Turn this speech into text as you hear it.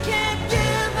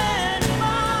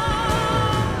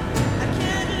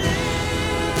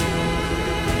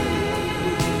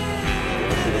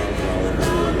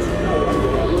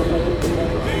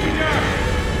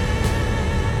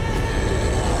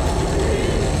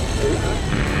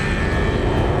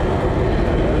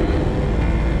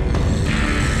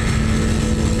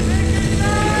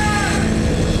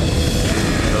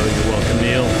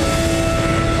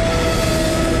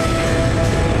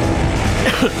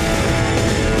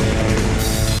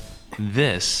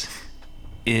This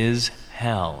is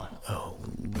hell. Oh,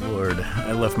 Lord.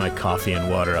 I left my coffee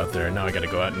and water out there. Now I gotta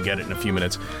go out and get it in a few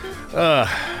minutes.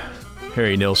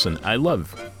 Harry Nilsson. I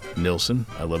love Nilsson.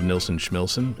 I love Nilsson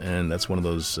Schmilsson, and that's one of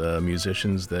those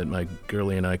musicians that my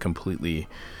girlie and I completely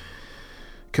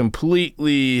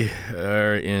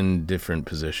are in different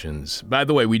positions. By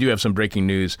the way, we do have some breaking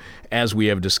news. As we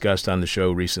have discussed on the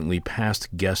show recently, past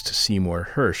guest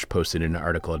Seymour Hersh posted an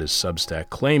article at his Substack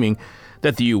claiming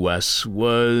that the U.S.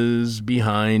 was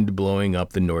behind blowing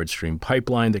up the Nord Stream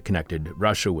pipeline that connected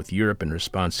Russia with Europe in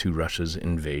response to Russia's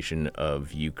invasion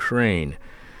of Ukraine.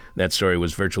 That story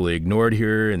was virtually ignored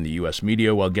here in the U.S.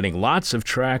 media while getting lots of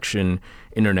traction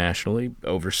internationally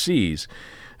overseas.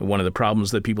 One of the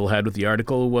problems that people had with the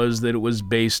article was that it was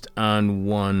based on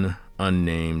one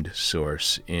unnamed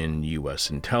source in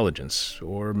U.S. intelligence,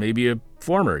 or maybe a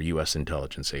former U.S.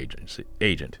 intelligence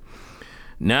agent.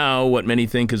 Now, what many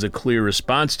think is a clear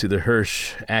response to the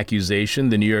Hersh accusation,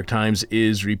 the New York Times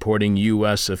is reporting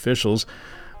U.S. officials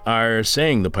are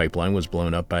saying the pipeline was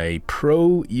blown up by a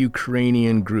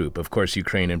pro-Ukrainian group. Of course,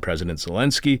 Ukraine and President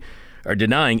Zelensky are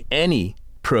denying any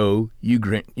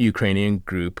pro-Ukrainian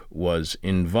group was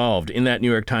involved. In that New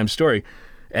York Times story,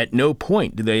 at no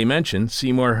point do they mention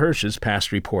Seymour Hersh's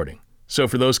past reporting. So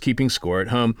for those keeping score at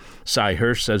home, Sy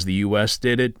Hersh says the U.S.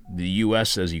 did it, the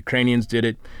U.S. says Ukrainians did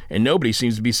it, and nobody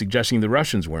seems to be suggesting the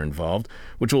Russians were involved,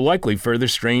 which will likely further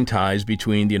strain ties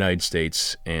between the United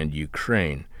States and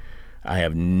Ukraine. I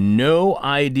have no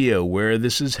idea where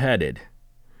this is headed,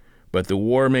 but the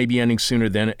war may be ending sooner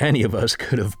than any of us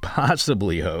could have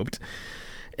possibly hoped.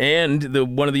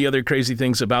 And one of the other crazy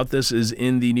things about this is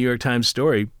in the New York Times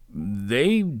story,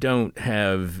 they don't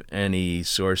have any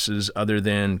sources other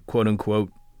than, quote-unquote,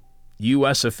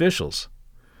 U.S. officials.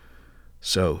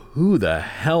 So who the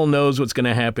hell knows what's going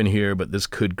to happen here, but this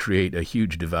could create a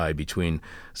huge divide between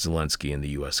Zelensky and the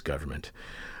U.S. government.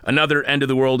 Another end of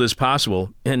the world is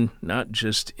possible, and not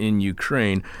just in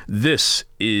Ukraine. This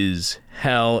is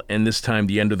hell, and this time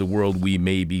the end of the world we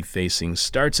may be facing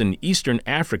starts in eastern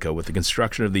Africa with the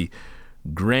construction of the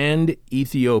Grand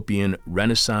Ethiopian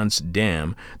Renaissance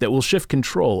Dam that will shift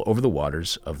control over the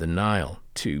waters of the Nile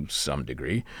to some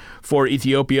degree. For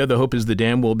Ethiopia, the hope is the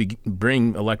dam will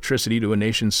bring electricity to a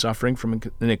nation suffering from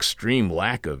an extreme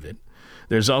lack of it.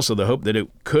 There's also the hope that it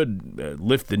could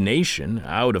lift the nation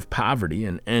out of poverty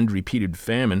and end repeated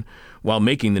famine while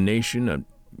making the nation a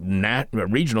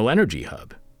regional energy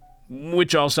hub.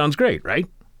 Which all sounds great, right?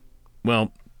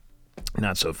 Well,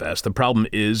 not so fast. The problem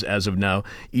is, as of now,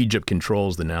 Egypt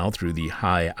controls the Nile through the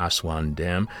High Aswan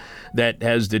Dam that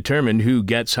has determined who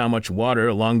gets how much water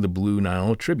along the Blue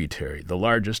Nile tributary, the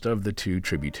largest of the two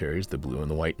tributaries, the Blue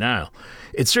and the White Nile.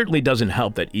 It certainly doesn't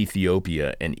help that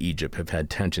Ethiopia and Egypt have had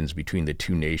tensions between the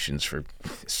two nations for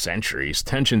centuries,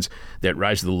 tensions that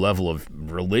rise to the level of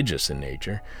religious in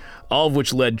nature, all of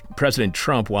which led President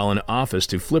Trump, while in office,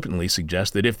 to flippantly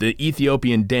suggest that if the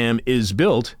Ethiopian dam is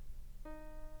built,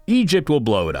 Egypt will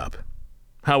blow it up.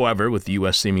 However, with the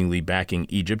U.S. seemingly backing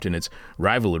Egypt in its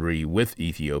rivalry with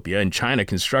Ethiopia and China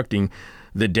constructing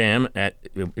the dam at,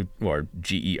 or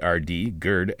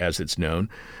GERD, as it's known,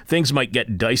 things might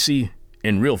get dicey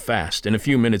and real fast. In a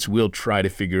few minutes, we'll try to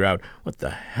figure out what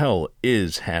the hell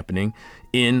is happening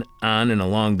in, on, and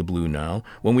along the Blue Nile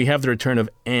when we have the return of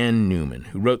Ann Newman,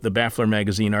 who wrote the Baffler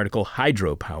magazine article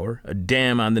Hydropower, a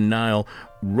Dam on the Nile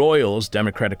Roils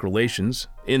Democratic Relations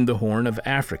in the Horn of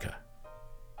Africa.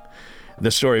 The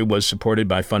story was supported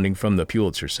by funding from the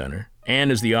Pulitzer Center.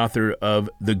 Ann is the author of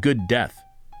The Good Death,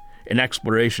 an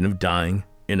exploration of dying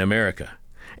in America.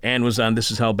 Ann was on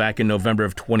This Is Hell back in November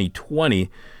of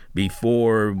 2020,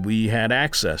 before we had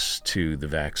access to the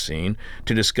vaccine,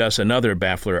 to discuss another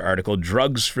Baffler article,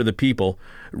 Drugs for the People,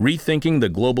 Rethinking the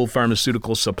Global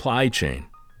Pharmaceutical Supply Chain.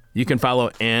 You can follow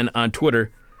Ann on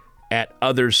Twitter at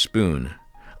OtherSpoon.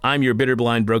 I'm your bitter,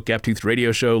 blind, broke, gap-toothed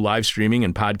radio show, live streaming,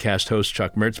 and podcast host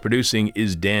Chuck Mertz. Producing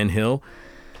is Dan Hill.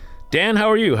 Dan,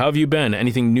 how are you? How have you been?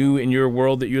 Anything new in your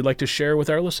world that you'd like to share with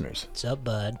our listeners? What's up,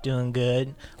 bud? Doing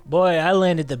good. Boy, I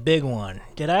landed the big one.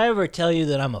 Did I ever tell you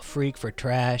that I'm a freak for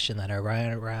trash and that I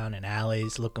run around in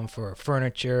alleys looking for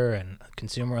furniture and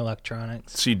consumer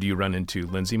electronics? See, do you run into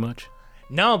Lindsay much?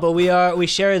 No, but we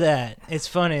share that. It's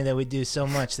funny that we do so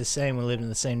much the same. We live in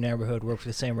the same neighborhood, work for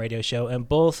the same radio show, and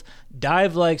both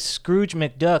dive like Scrooge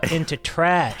McDuck into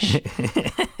trash.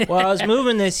 Well, I was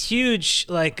moving this huge,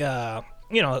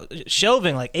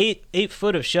 shelving, like eight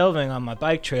foot of shelving on my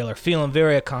bike trailer, feeling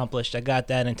very accomplished. I got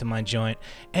that into my joint.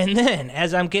 And then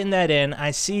as I'm getting that in,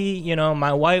 I see,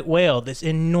 my white whale, this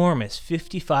enormous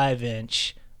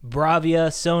 55-inch Bravia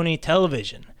Sony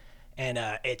television. And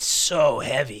it's so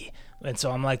heavy. And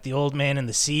so I'm like the old man in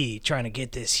the sea trying to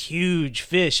get this huge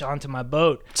fish onto my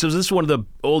boat. So is this one of the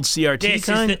old CRT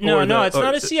kind? No, it's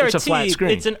not a CRT. It's a flat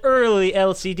screen. It's an early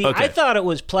LCD. Okay. I thought it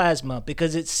was plasma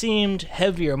because it seemed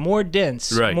heavier, more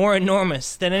dense, Right. more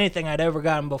enormous than anything I'd ever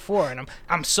gotten before. And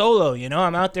I'm solo,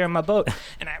 I'm out there in my boat,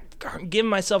 and I'm giving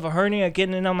myself a hernia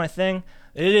getting in on my thing.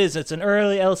 It's an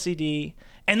early LCD.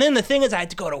 And then the thing is, I had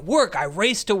to go to work. I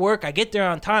raced to work. I get there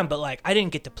on time, but I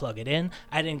didn't get to plug it in.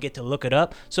 I didn't get to look it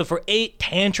up. So for 8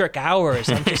 tantric hours,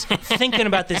 I'm just thinking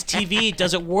about this TV.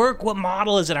 Does it work? What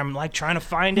model is it? I'm trying to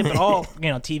find it, but all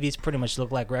TVs pretty much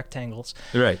look like rectangles.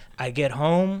 Right. I get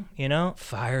home,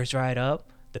 fire's right up.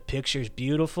 The picture's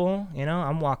beautiful.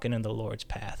 I'm walking in the Lord's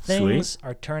path. Things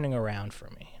are turning around for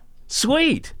me.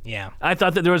 Sweet. Yeah. I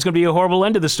thought that there was going to be a horrible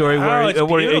end to the story where it's it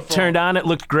beautiful. turned on, it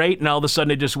looked great, and all of a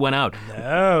sudden it just went out.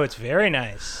 No, it's very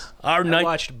nice. I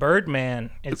watched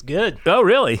Birdman. It's good. Oh,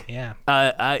 really? Yeah.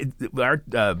 Our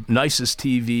nicest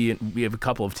TV, and we have a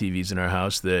couple of TVs in our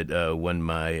house that when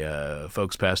my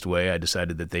folks passed away, I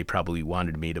decided that they probably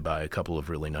wanted me to buy a couple of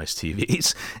really nice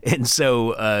TVs. And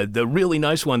so the really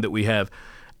nice one that we have,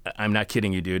 I'm not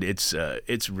kidding you, dude. It's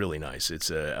really nice.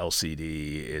 It's a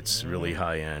LCD. It's really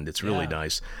high end. It's really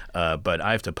nice. But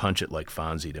I have to punch it like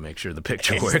Fonzie to make sure the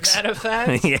picture works. Is that a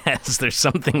fact? Yes, there's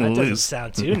something That doesn't loose.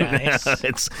 sound too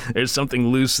nice. There's something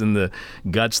loose in the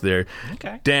guts there.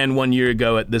 Okay. Dan, 1 year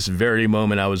ago at this very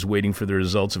moment, I was waiting for the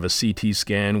results of a CT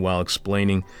scan while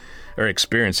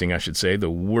experiencing, I should say,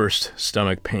 the worst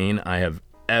stomach pain I have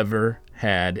ever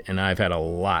had, and I've had a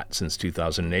lot since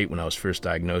 2008 when I was first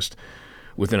diagnosed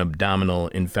with an abdominal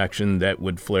infection that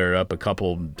would flare up a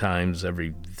couple times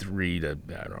every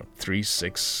 3,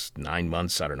 6, 9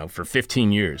 months, for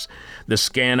 15 years. The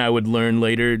scan, I would learn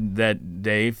later that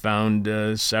day,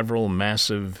 found several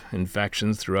massive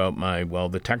infections throughout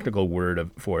the technical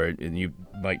word for it, and you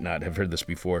might not have heard this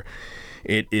before,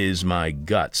 it is my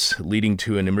guts, leading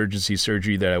to an emergency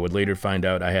surgery that I would later find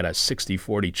out I had a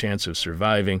 60-40 chance of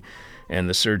surviving, and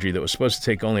the surgery that was supposed to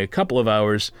take only a couple of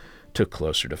hours took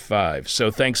closer to 5.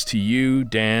 So thanks to you,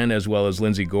 Dan, as well as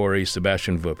Lindsay Gorey,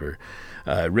 Sebastian Vupper,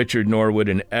 Richard Norwood,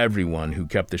 and everyone who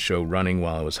kept the show running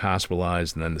while I was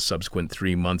hospitalized, and then the subsequent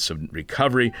 3 months of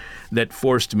recovery that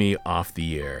forced me off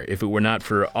the air. If it were not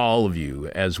for all of you,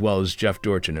 as well as Jeff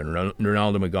Dorchin and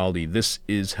Ronaldo Magaldi, This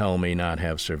Is Hell may not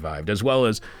have survived, as well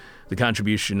as the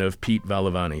contribution of Pete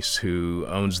Valavanis, who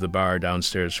owns the bar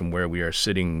downstairs from where we are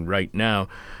sitting right now,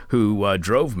 who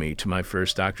drove me to my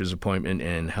first doctor's appointment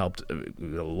and helped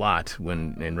a lot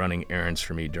in running errands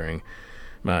for me during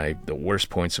the worst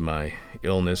points of my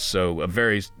illness. So a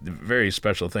very, very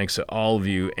special thanks to all of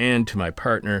you and to my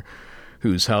partner,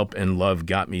 whose help and love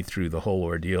got me through the whole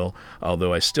ordeal,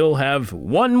 although I still have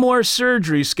one more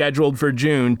surgery scheduled for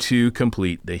June to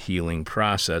complete the healing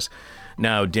process.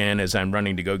 Now, Dan, as I'm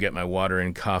running to go get my water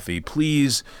and coffee,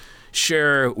 please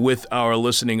share with our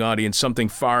listening audience something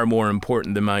far more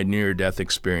important than my near-death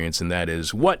experience, and that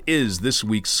is, what is this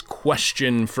week's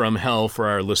question from hell for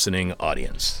our listening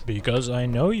audience? Because I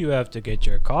know you have to get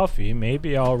your coffee,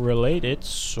 maybe I'll relate it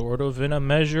sort of in a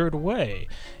measured way.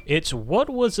 It's, what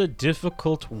was a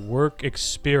difficult work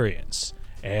experience?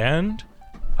 And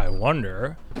I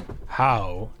wonder,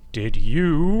 how did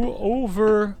you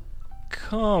overcome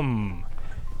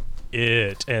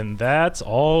it? And that's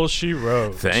all she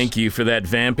wrote. Thank you for that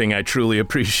vamping. I truly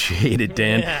appreciate it,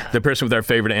 Dan. Yeah. The person with our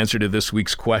favorite answer to this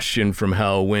week's question from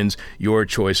hell wins your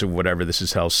choice of whatever This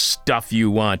Is Hell stuff you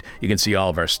want. You can see all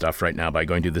of our stuff right now by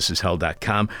going to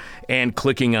thisishell.com and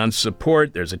clicking on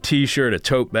support. There's a t-shirt, a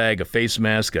tote bag, a face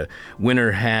mask, a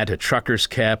winter hat, a trucker's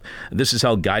cap. This Is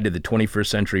Hell Guide to the 21st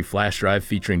Century flash drive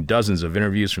featuring dozens of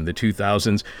interviews from the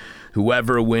 2000s.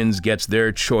 Whoever wins gets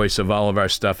their choice of all of our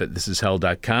stuff at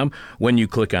thisishell.com. When you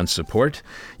click on support,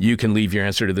 you can leave your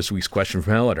answer to this week's question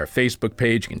from hell at our Facebook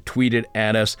page. You can tweet it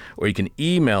at us, or you can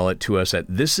email it to us at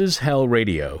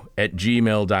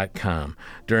thisishellradio@gmail.com.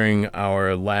 During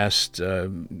our last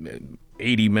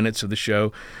 80 minutes of the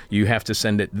show, you have to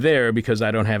send it there because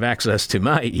I don't have access to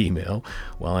my email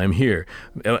while I'm here.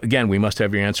 Again, we must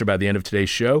have your answer by the end of today's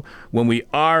show, when we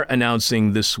are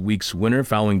announcing this week's winner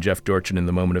following Jeff Dorchin in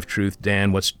the Moment of Truth.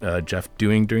 Dan, what's Jeff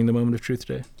doing during the Moment of Truth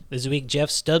today? This week, Jeff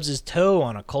stubs his toe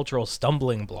on a cultural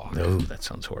stumbling block. Oh, that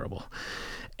sounds horrible.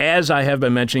 As I have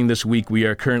been mentioning this week, we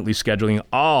are currently scheduling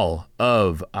all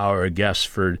of our guests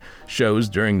for shows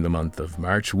during the month of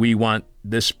March. We want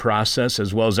this process,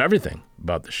 as well as everything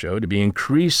about the show, to be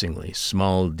increasingly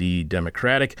small d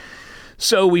democratic.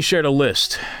 So we shared a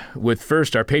list with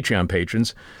first our Patreon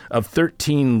patrons of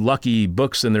 13 lucky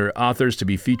books and their authors to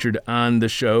be featured on the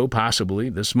show, possibly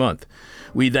this month.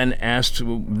 We then asked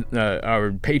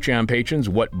our Patreon patrons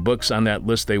what books on that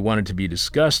list they wanted to be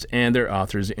discussed and their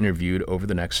authors interviewed over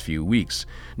the next few weeks.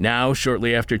 Now,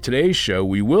 shortly after today's show,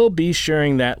 we will be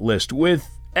sharing that list with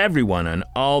everyone on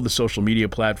all the social media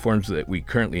platforms that we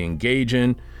currently engage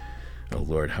in. Oh,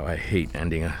 Lord, how I hate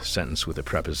ending a sentence with a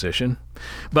preposition.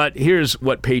 But here's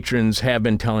what patrons have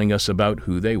been telling us about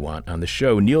who they want on the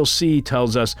show. Neil C.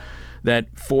 tells us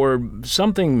that for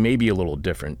something maybe a little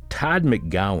different, Todd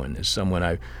McGowan is someone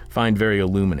I find very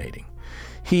illuminating.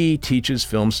 He teaches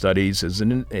film studies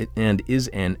and is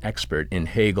an expert in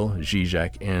Hegel,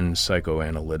 Zizek, and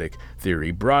psychoanalytic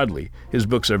theory broadly. His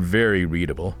books are very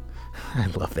readable. I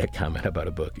love that comment about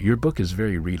a book. Your book is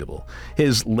very readable.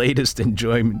 His latest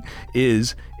enjoyment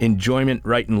is Enjoyment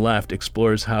Right and Left,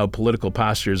 explores how political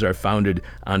postures are founded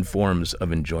on forms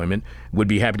of enjoyment. Would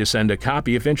be happy to send a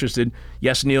copy if interested.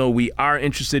 Yes, Neil, we are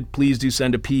interested. Please do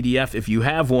send a PDF if you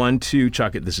have one to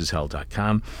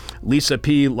chuckitthishishell.com. Lisa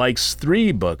P. likes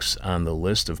 3 books on the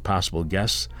list of possible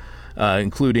guests,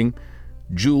 including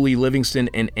Julie Livingston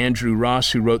and Andrew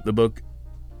Ross, who wrote the book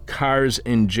Cars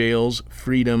in Jails,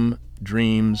 Freedom,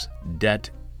 Dreams, Debt,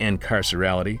 and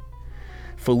Carcerality.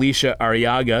 Felicia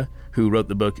Arriaga, who wrote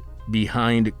the book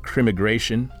Behind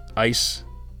Crimmigration, ICE,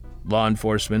 Law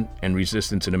Enforcement, and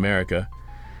Resistance in America.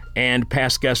 And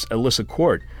past guest Alyssa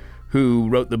Court, who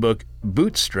wrote the book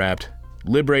Bootstrapped,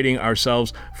 Liberating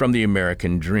Ourselves from the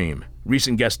American Dream.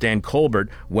 Recent guest Dan Colbert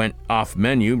went off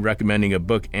menu, recommending a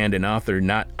book and an author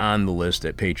not on the list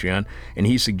at Patreon, and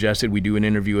he suggested we do an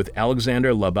interview with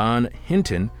Alexander Laban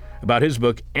Hinton about his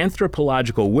book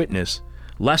Anthropological Witness,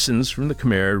 Lessons from the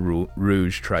Khmer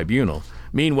Rouge Tribunal.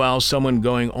 Meanwhile, someone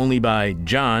going only by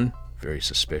John, very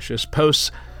suspicious, posts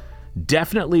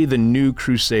Definitely the New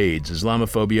Crusades,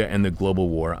 Islamophobia and the Global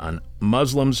War on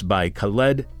Muslims by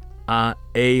Khaled A.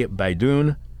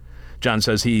 Baidoun. John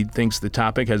says he thinks the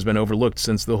topic has been overlooked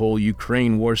since the whole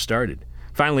Ukraine war started.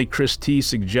 Finally, Chris T.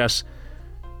 suggests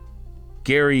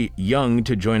Gary Young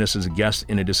to join us as a guest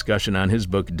in a discussion on his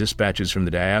book, Dispatches from the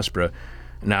Diaspora.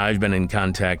 Now, I've been in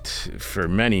contact for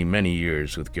many, many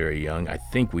years with Gary Young. I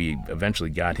think we eventually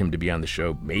got him to be on the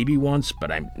show maybe once,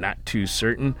 but I'm not too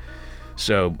certain.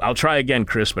 So I'll try again,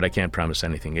 Chris, but I can't promise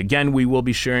anything. Again, we will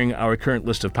be sharing our current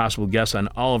list of possible guests on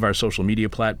all of our social media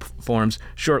platforms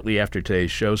shortly after today's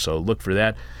show, so look for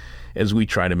that as we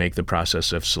try to make the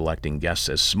process of selecting guests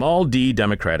as small d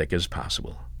democratic as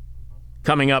possible.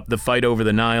 Coming up, the fight over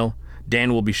the Nile.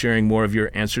 Dan will be sharing more of your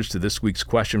answers to this week's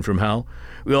question from hell.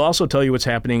 We'll also tell you what's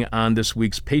happening on this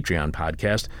week's Patreon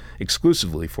podcast,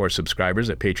 exclusively for subscribers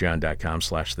at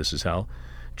patreon.com/thisishell.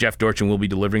 Jeff Dorchin will be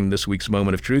delivering this week's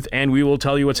Moment of Truth, and we will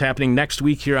tell you what's happening next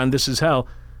week here on This Is Hell.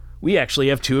 We actually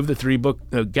have 2 of the 3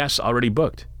 guests already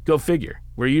booked. Go figure.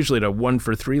 We're usually at a 1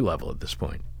 for 3 level at this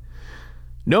point.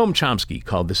 Noam Chomsky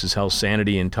called This Is Hell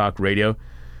sanity in talk radio,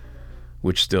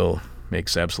 which still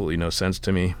makes absolutely no sense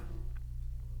to me.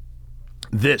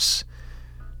 This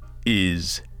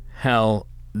is hell.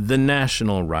 The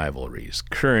national rivalries,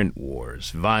 current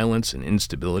wars, violence, and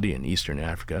instability in Eastern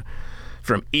Africa,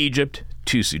 from Egypt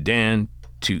to Sudan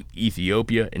to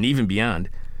Ethiopia and even beyond,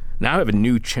 now have a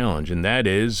new challenge, and that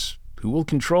is who will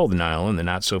control the Nile in the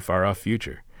not-so-far-off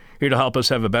future. Here to help us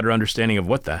have a better understanding of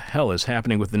what the hell is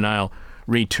happening with the Nile,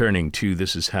 returning to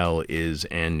This Is Hell, is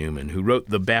Ann Newman, who wrote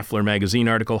the Baffler magazine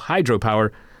article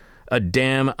Hydropower, a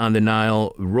Dam on the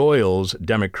Nile Royals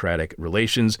Democratic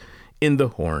Relations in the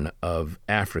Horn of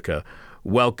Africa.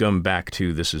 Welcome back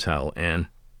to This Is Hell, Ann.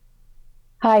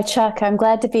 Hi, Chuck. I'm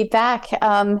glad to be back.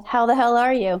 How the hell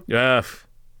are you?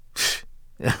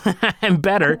 I'm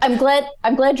better. I'm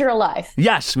glad you're alive.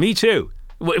 Yes, me too.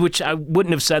 Which I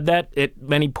wouldn't have said that at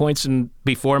many points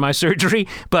before my surgery,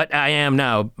 but I am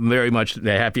now very much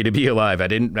happy to be alive. I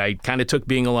kind of took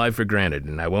being alive for granted,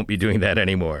 and I won't be doing that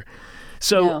anymore.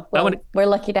 So no, well, we're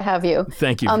lucky to have you.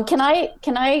 Thank you. Can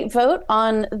I vote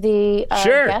on the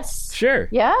guests? Sure.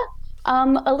 Yeah.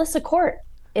 Alyssa Court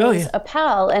is a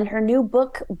pal, and her new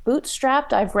book,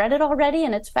 Bootstrapped, I've read it already,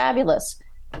 and it's fabulous.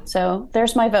 So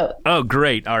there's my vote. Oh,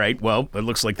 great. All right. Well, it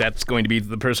looks like that's going to be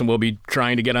the person we'll be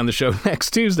trying to get on the show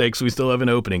next Tuesday, because we still have an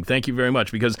opening. Thank you very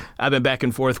much, because I've been back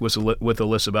and forth with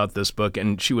Alyssa about this book,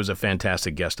 and she was a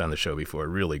fantastic guest on the show before.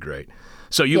 Really great.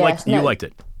 So you liked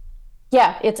it?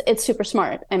 Yeah, it's super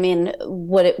smart. I mean,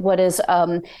 what is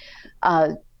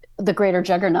the greater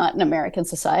juggernaut in American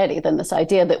society than this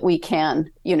idea that we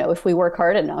can, if we work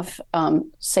hard enough,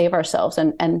 save ourselves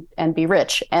and be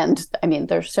rich. And I mean,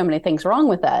 there's so many things wrong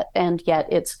with that. And yet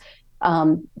it's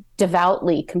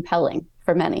devoutly compelling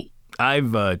for many.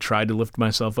 I've tried to lift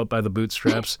myself up by the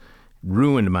bootstraps,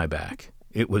 ruined my back.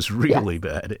 It was really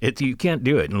bad. You can't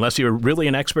do it unless you're really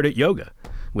an expert at yoga,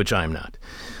 which I'm not.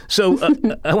 So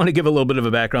I want to give a little bit of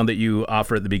a background that you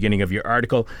offer at the beginning of your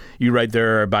article. You write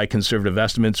there are, by conservative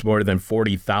estimates, more than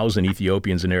 40,000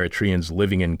 Ethiopians and Eritreans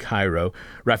living in Cairo.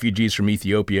 Refugees from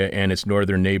Ethiopia and its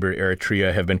northern neighbor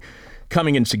Eritrea have been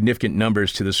coming in significant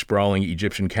numbers to the sprawling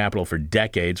Egyptian capital for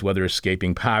decades, whether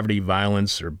escaping poverty,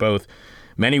 violence, or both.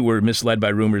 Many were misled by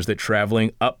rumors that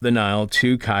traveling up the Nile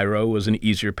to Cairo was an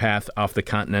easier path off the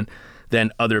continent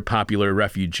than other popular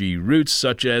refugee routes,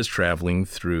 such as traveling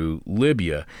through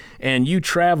Libya. And you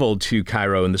traveled to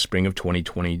Cairo in the spring of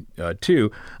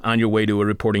 2022 on your way to a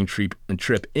reporting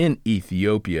trip in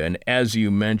Ethiopia. And as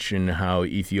you mention how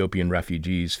Ethiopian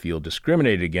refugees feel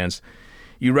discriminated against,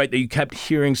 you write that you kept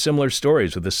hearing similar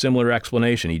stories with a similar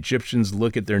explanation. Egyptians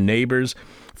look at their neighbors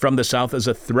from the south as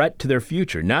a threat to their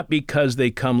future, not because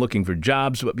they come looking for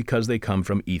jobs, but because they come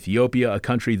from Ethiopia, a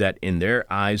country that in their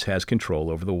eyes has control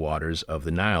over the waters of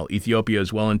the Nile. Ethiopia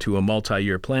is well into a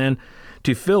multi-year plan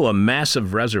to fill a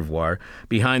massive reservoir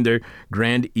behind their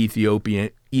grand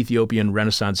Ethiopian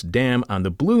Renaissance Dam on the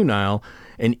Blue Nile,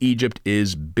 and Egypt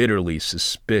is bitterly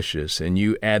suspicious. And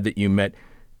you add that you met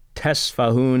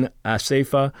Tesfahun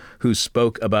Asefa, who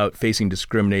spoke about facing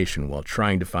discrimination while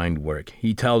trying to find work.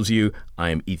 He tells you,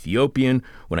 I am Ethiopian.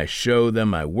 When I show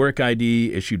them my work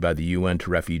ID issued by the UN to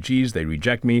refugees, they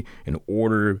reject me and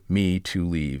order me to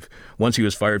leave. Once he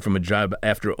was fired from a job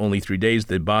after only 3 days,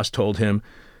 the boss told him,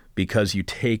 because you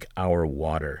take our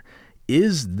water.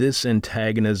 Is this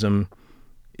antagonism,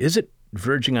 is it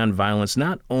verging on violence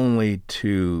not only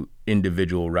to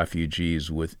individual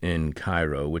refugees within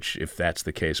Cairo, which if that's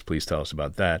the case, please tell us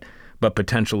about that, but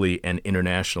potentially an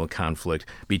international conflict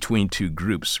between two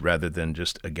groups rather than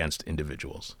just against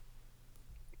individuals?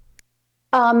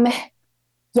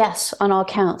 Yes, on all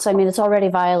counts. I mean, it's already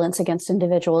violence against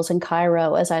individuals in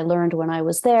Cairo, as I learned when I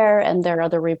was there, and there are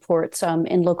other reports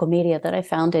in local media that I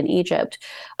found in Egypt.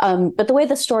 But the way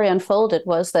the story unfolded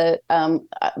was that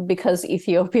because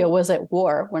Ethiopia was at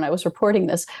war when I was reporting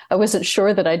this, I wasn't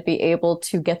sure that I'd be able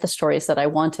to get the stories that I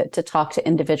wanted to talk to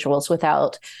individuals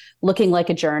without looking like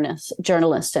a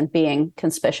journalist and being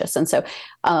conspicuous. And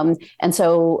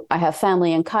so I have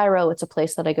family in Cairo. It's a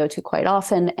place that I go to quite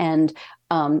often. And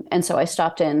so I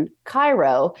stopped in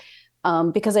Cairo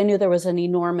because I knew there was an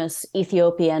enormous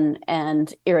Ethiopian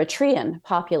and Eritrean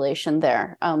population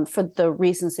there for the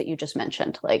reasons that you just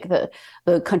mentioned. Like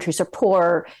the countries are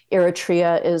poor.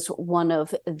 Eritrea is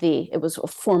it was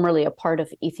formerly a part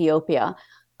of Ethiopia,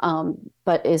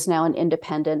 but is now an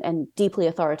independent and deeply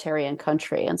authoritarian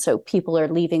country. And so people are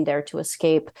leaving there to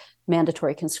escape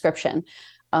mandatory conscription.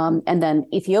 And then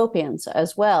Ethiopians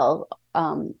as well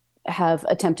have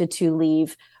attempted to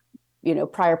leave,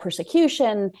 prior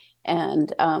persecution,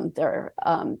 and there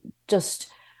are just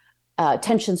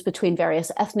tensions between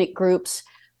various ethnic groups,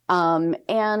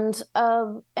 and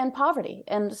poverty,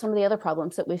 and some of the other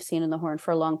problems that we've seen in the Horn for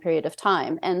a long period of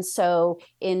time. And so,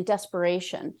 in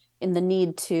desperation, in the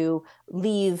need to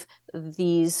leave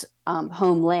these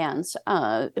homelands,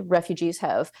 refugees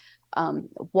have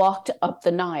walked up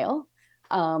the Nile.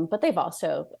 But they've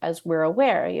also, as we're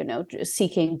aware,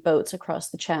 seeking boats across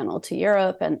the channel to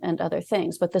Europe and other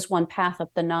things. But this one path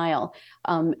up the Nile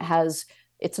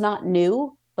it's not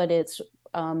new, but it's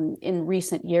in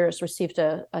recent years received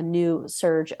a new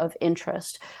surge of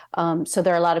interest. So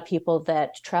there are a lot of people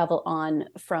that travel on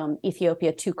from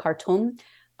Ethiopia to Khartoum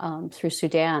through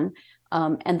Sudan,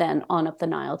 and then on up the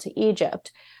Nile to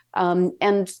Egypt.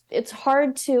 And it's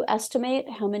hard to estimate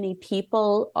how many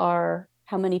people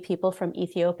from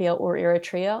Ethiopia or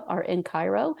Eritrea are in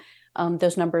Cairo.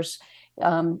 Those numbers,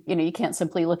 you can't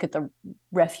simply look at the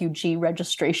refugee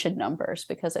registration numbers,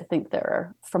 because I think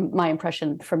from my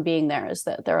impression from being there, is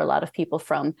that there are a lot of people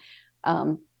from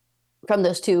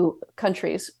those two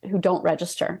countries who don't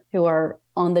register, who are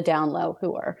on the down low,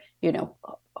 who are,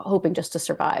 hoping just to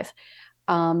survive.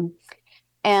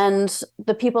 And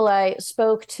the people I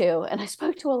spoke to, and I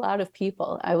spoke to a lot of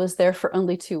people. I was there for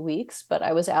only 2 weeks, but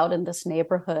I was out in this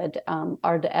neighborhood,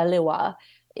 Ard Eliwa,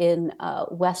 in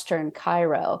Western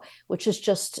Cairo, which is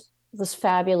just this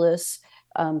fabulous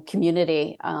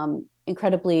community,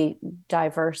 incredibly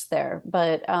diverse there,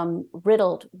 but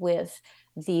riddled with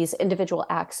these individual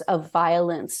acts of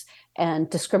violence and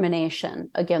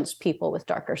discrimination against people with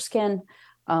darker skin.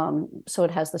 So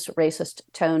it has this racist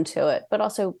tone to it, but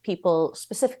also people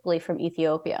specifically from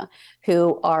Ethiopia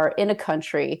who are in a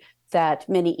country that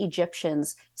many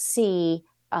Egyptians see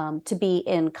to be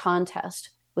in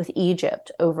contest with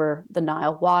Egypt over the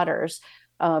Nile waters.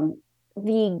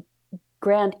 The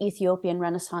Grand Ethiopian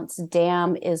Renaissance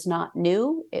Dam is not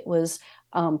new. It was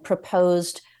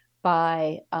proposed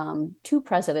by two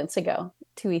presidents ago,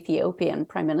 two Ethiopian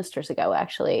prime ministers ago,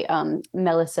 actually,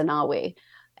 Meles Zenawi.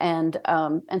 And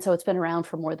so it's been around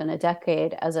for more than a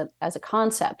decade as a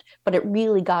concept, but it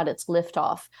really got its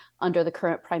liftoff under the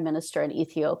current prime minister in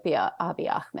Ethiopia, Abiy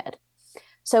Ahmed.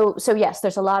 So yes,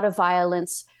 there's a lot of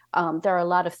violence. There are a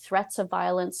lot of threats of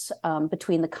violence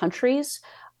between the countries,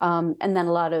 and then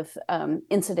a lot of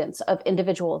incidents of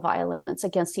individual violence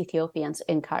against Ethiopians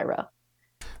in Cairo.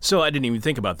 So I didn't even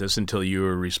think about this until you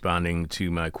were responding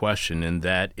to my question, and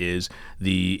that is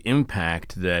the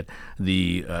impact that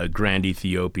the Grand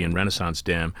Ethiopian Renaissance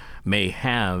Dam may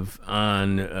have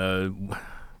on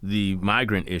the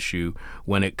migrant issue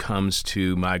when it comes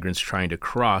to migrants trying to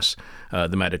cross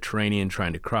the Mediterranean,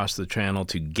 trying to cross the Channel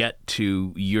to get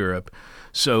to Europe.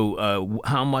 So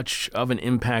how much of an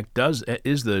impact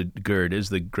is the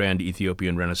Grand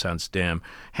Ethiopian Renaissance Dam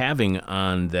having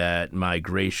on that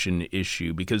migration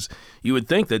issue? Because you would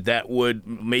think that would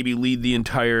maybe lead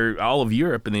all of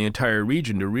Europe and the entire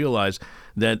region to realize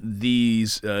that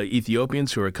these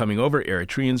Ethiopians who are coming over,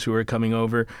 Eritreans who are coming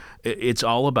over, it's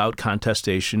all about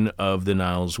contestation of the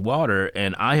Nile's water.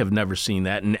 And I have never seen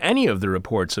that in any of the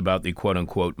reports about the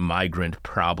quote-unquote migrant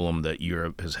problem that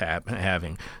Europe is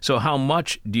having. So how much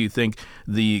do you think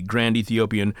the Grand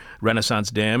Ethiopian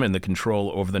Renaissance Dam and the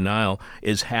control over the Nile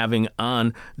is having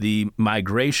on the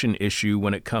migration issue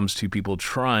when it comes to people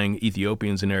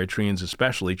Ethiopians and Eritreans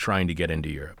especially, trying to get into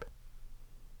Europe?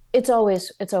 It's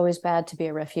always bad to be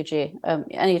a refugee.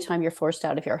 Anytime you're forced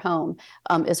out of your home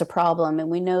is a problem, and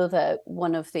we know that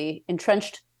one of the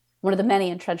many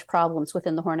entrenched problems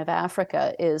within the Horn of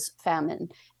Africa is famine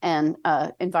and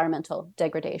environmental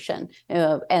degradation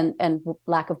and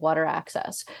lack of water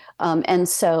access. And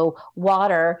so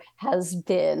water has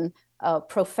been a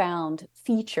profound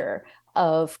feature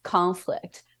of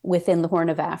conflict within the Horn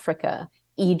of Africa,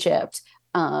 Egypt,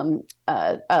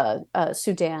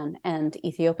 Sudan, and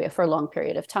Ethiopia for a long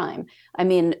period of time. I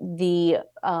mean, the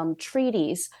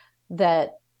treaties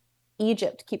that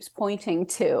Egypt keeps pointing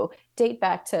to date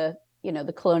back to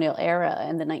the colonial era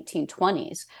in the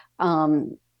 1920s.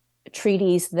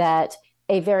 Treaties that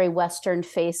a very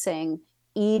Western-facing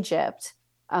Egypt,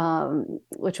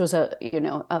 which was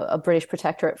a British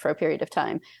protectorate for a period of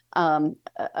time,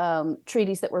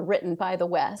 treaties that were written by the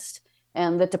West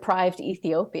and that deprived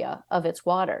Ethiopia of its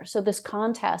water. So this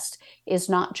contest is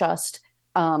not just,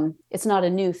 it's not a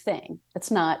new thing.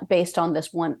 It's not based on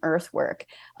this one earthwork.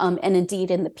 And indeed,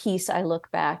 in the piece, I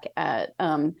look back at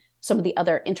some of the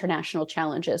other international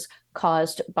challenges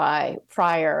caused by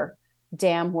prior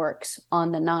dam works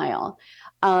on the Nile.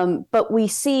 But we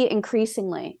see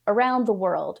increasingly around the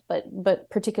world, but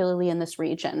particularly in this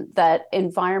region, that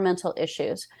environmental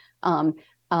issues,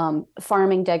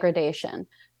 farming degradation,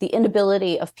 the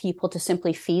inability of people to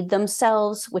simply feed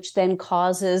themselves, which then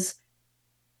causes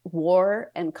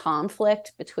war and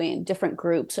conflict between different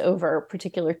groups over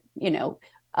particular,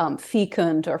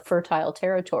 fecund or fertile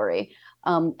territory.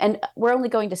 And we're only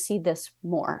going to see this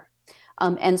more.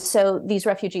 And so these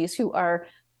refugees who are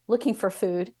looking for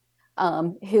food,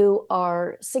 who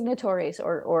are signatories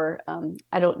or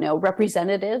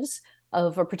representatives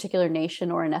of a particular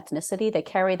nation or an ethnicity, they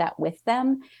carry that with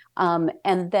them.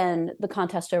 And then the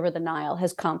contest over the Nile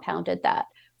has compounded that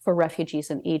for refugees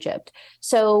in Egypt.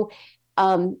 So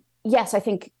yes, I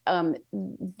think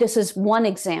this is one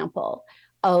example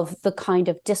of the kind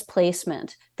of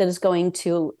displacement that is going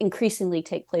to increasingly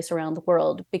take place around the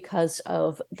world because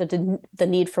of the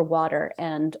need for water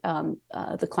and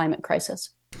the climate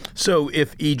crisis. So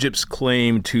if Egypt's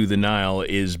claim to the Nile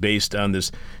is based on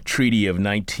this treaty of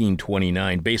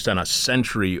 1929, based on a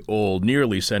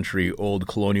nearly century-old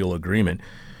colonial agreement,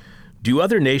 do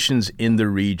other nations in the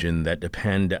region that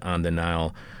depend on the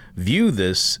Nile view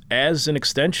this as an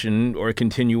extension or a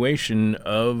continuation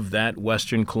of that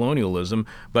Western colonialism,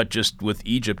 but just with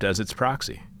Egypt as its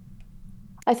proxy?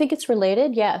 I think it's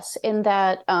related, yes, in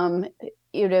that, Abiy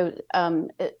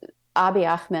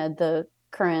Ahmed, the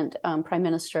current prime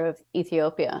minister of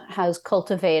Ethiopia, has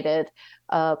cultivated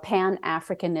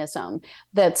Pan-Africanism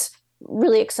that's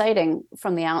really exciting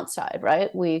from the outside,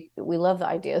 right? We love the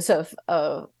ideas of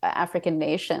African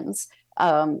nations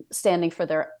standing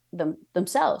for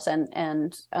themselves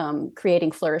and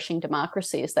creating flourishing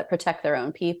democracies that protect their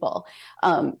own people.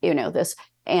 This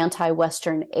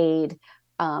anti-Western aid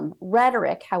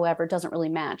rhetoric, however, doesn't really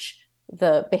match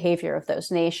the behavior of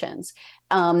those nations.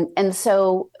 And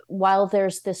so while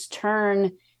there's this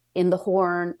turn in the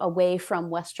Horn, away from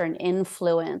Western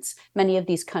influence. Many of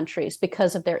these countries,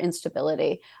 because of their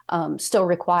instability, still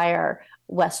require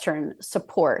Western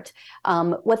support.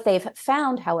 What they've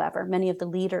found, however, many of the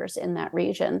leaders in that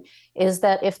region, is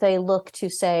that if they look to,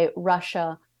 say,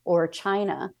 Russia or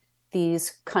China,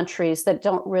 these countries that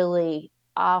don't really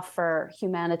offer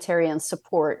humanitarian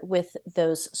support with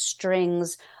those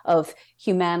strings of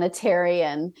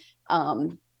humanitarian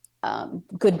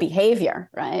good behavior,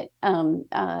 right?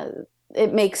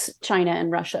 It makes China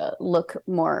and Russia look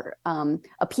more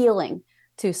appealing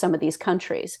to some of these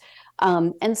countries.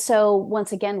 And so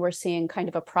once again, we're seeing kind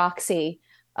of a proxy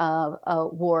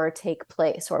war take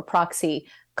place, or a proxy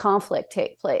conflict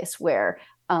take place, where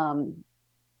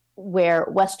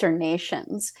Western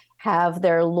nations have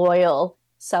their loyal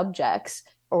subjects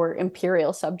or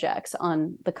imperial subjects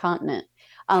on the continent.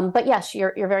 But yes,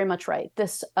 you're very much right.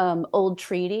 This old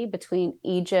treaty between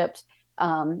Egypt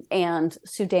and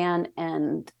Sudan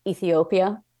and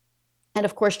Ethiopia. And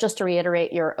of course, just to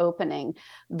reiterate your opening,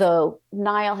 the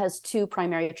Nile has two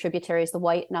primary tributaries. The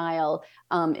White Nile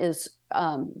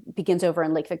begins over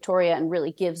in Lake Victoria and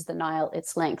really gives the Nile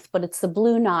its length. But it's the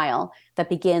Blue Nile that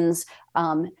begins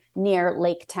near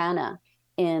Lake Tana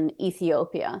in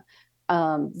Ethiopia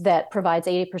that provides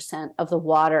 80% of the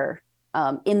water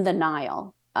in the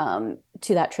Nile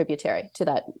to that tributary, to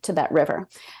that river.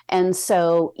 And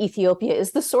so Ethiopia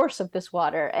is the source of this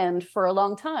water. And for a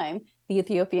long time, the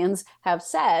Ethiopians have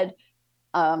said,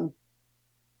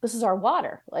 this is our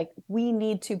water. Like, we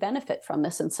need to benefit from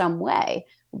this in some way.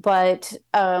 But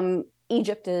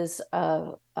Egypt is,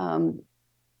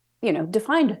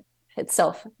 defined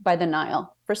itself by the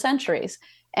Nile for centuries,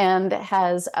 and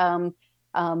has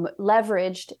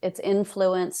leveraged its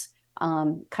influence,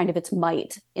 kind of its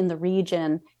might in the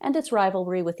region, and its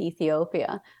rivalry with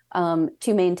Ethiopia,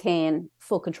 to maintain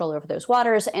full control over those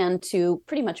waters and to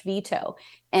pretty much veto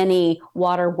any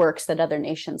waterworks that other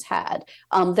nations had.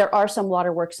 There are some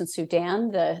waterworks in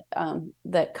Sudan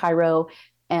that Cairo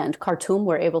and Khartoum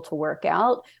were able to work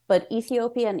out, but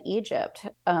Ethiopia and Egypt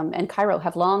and Cairo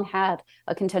have long had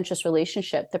a contentious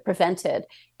relationship that prevented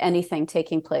anything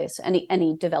taking place,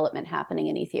 any development happening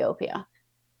in Ethiopia.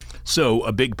 So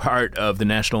a big part of the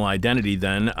national identity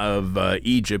then of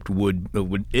Egypt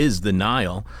is the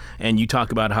Nile, and you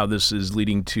talk about how this is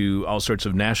leading to all sorts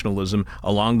of nationalism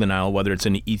along the Nile, whether it's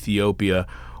in Ethiopia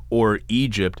or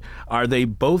Egypt. Are they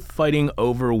both fighting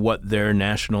over what their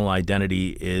national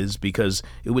identity is? Because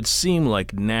it would seem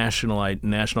like national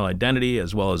identity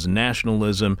as well as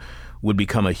nationalism would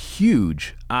become a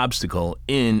huge obstacle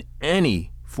in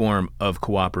any form of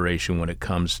cooperation when it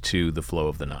comes to the flow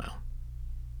of the Nile.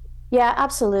 Yeah,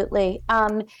 absolutely.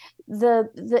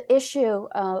 The issue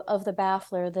of the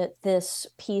Baffler that this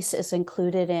piece is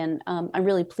included in, I'm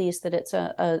really pleased that it's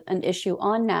an issue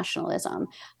on nationalism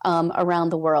around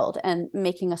the world, and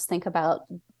making us think about,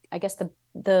 I guess,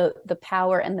 the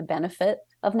power and the benefit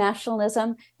of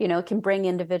nationalism. It can bring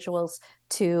individuals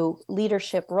to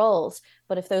leadership roles,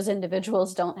 but if those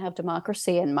individuals don't have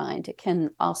democracy in mind, it can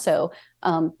also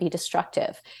be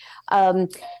destructive.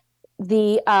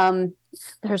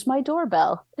 There's my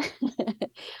doorbell.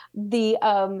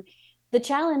 The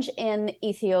challenge in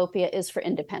Ethiopia is for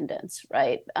independence,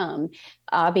 right?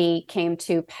 Abiy came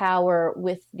to power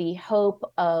with the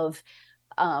hope of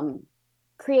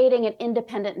creating an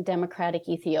independent and democratic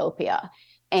Ethiopia.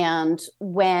 And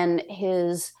when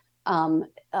his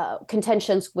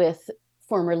contentions with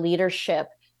former leadership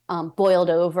boiled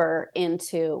over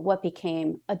into what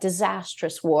became a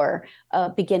disastrous war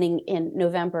beginning in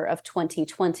November of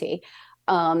 2020.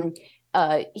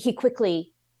 He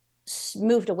quickly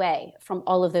moved away from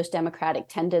all of those democratic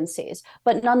tendencies.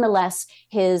 But nonetheless,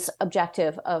 his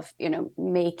objective of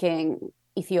making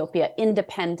Ethiopia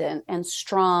independent and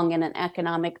strong and an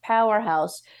economic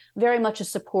powerhouse very much is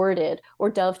supported or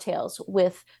dovetails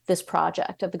with this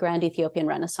project of the Grand Ethiopian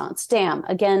Renaissance Dam.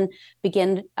 Again,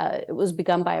 it was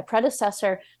begun by a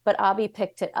predecessor, but Abiy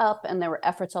picked it up, and there were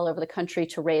efforts all over the country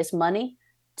to raise money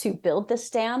to build this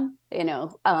dam.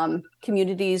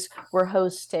 Communities were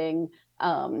hosting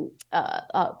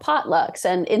potlucks,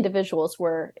 and individuals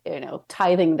were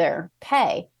tithing their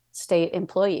pay, state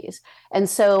employees. And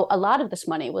so a lot of this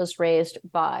money was raised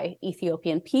by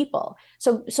Ethiopian people.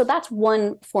 So that's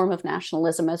one form of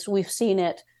nationalism, as we've seen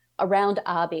it around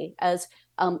Abiy, as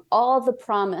all the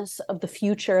promise of the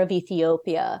future of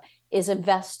Ethiopia is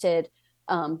invested,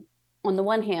 on the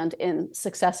one hand, in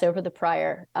success over the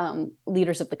prior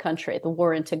leaders of the country, the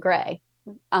war in Tigray,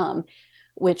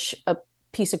 which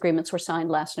peace agreements were signed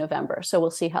last November. So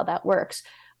we'll see how that works.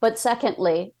 But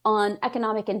secondly, on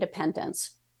economic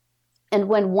independence, and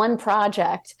when one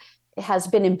project has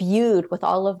been imbued with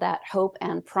all of that hope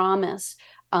and promise,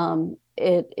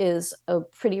 it is a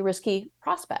pretty risky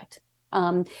prospect.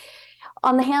 On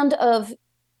the hand of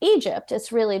Egypt,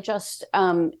 it's really just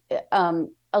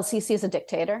El-Sisi is a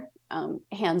dictator,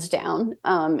 hands down,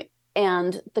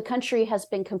 and the country has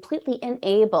been completely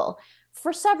unable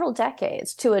for several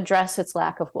decades to address its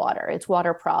lack of water, its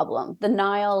water problem. The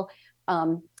Nile,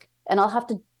 and I'll have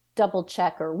to double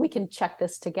check, or we can check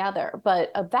this together, but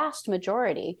a vast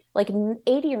majority, like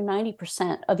 80 or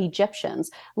 90% of Egyptians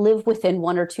live within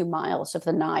 1 or 2 miles of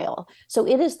the Nile. So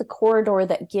it is the corridor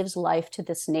that gives life to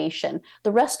this nation.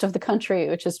 The rest of the country,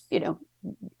 which is, in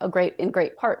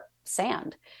great part,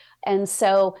 sand. And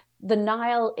so the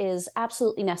Nile is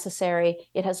absolutely necessary.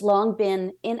 It has long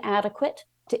been inadequate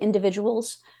to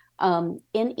individuals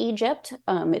in Egypt.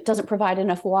 It doesn't provide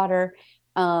enough water.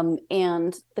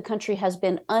 And the country has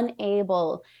been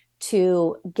unable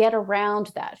to get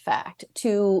around that fact,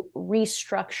 to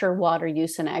restructure water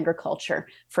use in agriculture,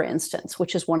 for instance,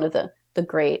 which is one of the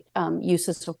great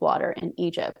uses of water in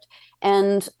Egypt.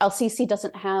 And El-Sisi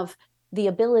doesn't have the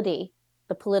ability,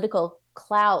 the political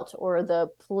clout, or the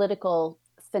political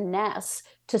finesse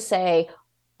to say,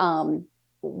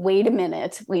 wait a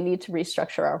minute, we need to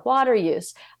restructure our water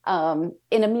use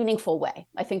in a meaningful way.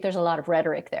 I think there's a lot of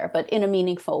rhetoric there, but in a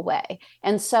meaningful way.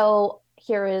 And so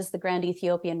here is the Grand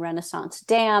Ethiopian Renaissance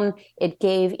Dam. It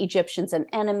gave Egyptians an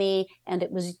enemy, and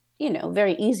it was,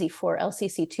 very easy for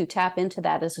El-Sisi to tap into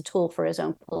that as a tool for his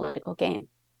own political gain.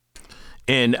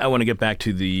 And I want to get back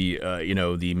to the,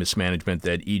 the mismanagement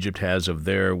that Egypt has of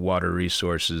their water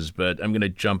resources, but I'm going to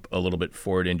jump a little bit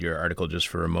forward into your article just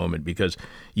for a moment, because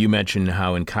you mentioned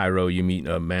how in Cairo you meet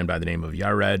a man by the name of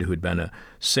Yared, who had been a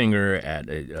singer at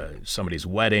somebody's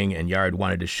wedding, and Yared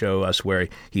wanted to show us where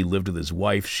he lived with his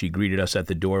wife. She greeted us at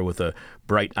the door with a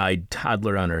bright-eyed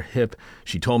toddler on her hip.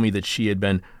 She told me that she had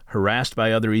been harassed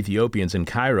by other Ethiopians in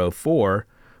Cairo for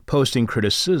posting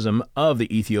criticism of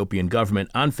the Ethiopian government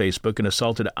on Facebook, and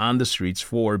assaulted on the streets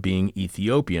for being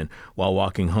Ethiopian. While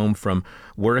walking home from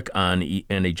work, an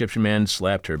Egyptian man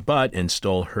slapped her butt and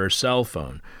stole her cell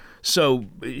phone. So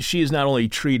she is not only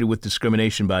treated with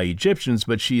discrimination by Egyptians,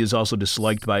 but she is also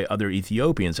disliked by other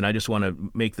Ethiopians. And I just want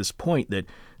to make this point that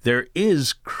there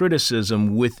is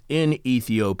criticism within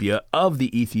Ethiopia of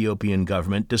the Ethiopian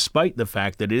government, despite the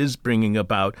fact that it is bringing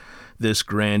about this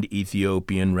Grand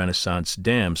Ethiopian Renaissance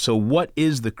Dam. So what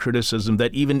is the criticism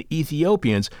that even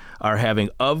Ethiopians are having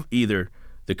of either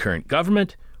the current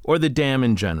government or the dam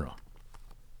in general?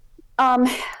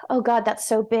 Oh God, that's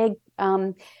so big.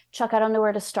 Chuck, I don't know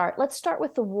where to start. Let's start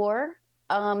with the war.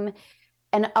 And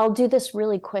I'll do this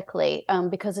really quickly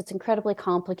because it's incredibly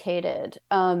complicated.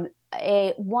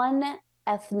 One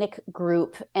ethnic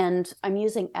group, and I'm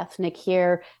using ethnic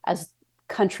here as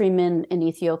countrymen in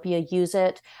Ethiopia use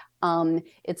it.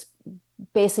 It's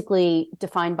basically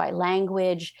defined by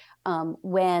language.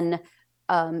 When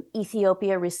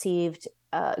Ethiopia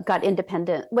got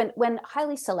independent, when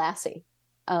Haile Selassie,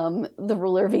 the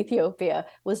ruler of Ethiopia,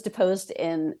 was deposed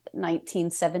in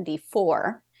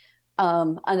 1974,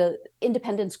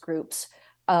 independence groups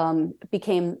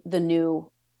became the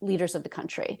new leaders of the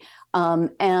country.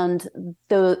 And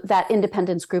that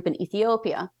independence group in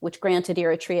Ethiopia, which granted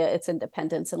Eritrea its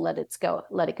independence and let it go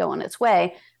on its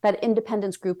way, that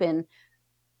independence group in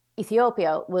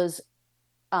Ethiopia was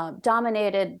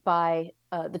dominated by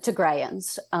the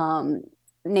Tigrayans,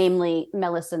 namely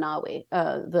Meles Zenawi,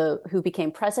 who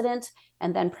became president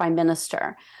and then prime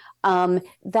minister.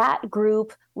 That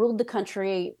group ruled the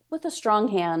country with a strong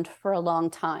hand for a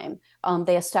long time.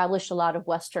 They established a lot of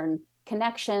Western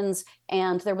connections,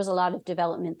 and there was a lot of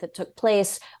development that took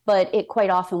place, but it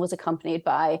quite often was accompanied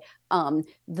by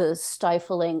the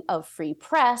stifling of free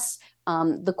press,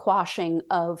 the quashing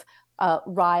of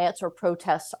riots or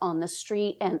protests on the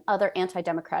street, and other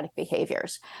anti-democratic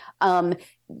behaviors.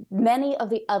 Many of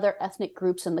the other ethnic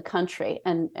groups in the country,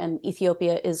 and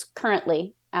Ethiopia is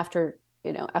currently, after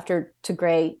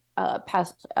Tigray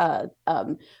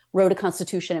wrote a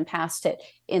constitution and passed it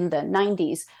in the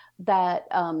 90s, that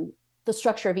the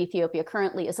structure of Ethiopia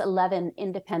currently is 11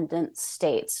 independent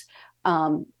states.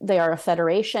 They are a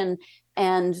federation,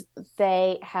 and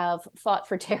they have fought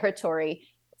for territory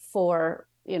for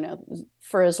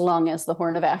as long as the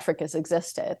Horn of Africa has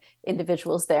existed.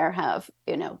 Individuals there have,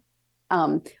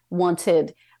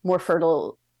 wanted more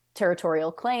fertile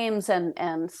territorial claims,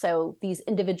 and so these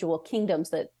individual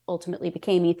kingdoms that ultimately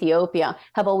became Ethiopia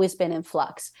have always been in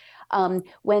flux.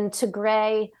 When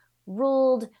Tigray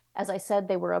ruled, as I said,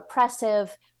 they were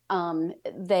oppressive.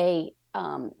 They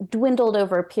dwindled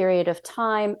over a period of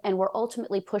time and were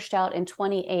ultimately pushed out in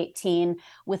 2018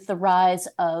 with the rise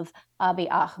of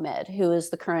Abiy Ahmed, who is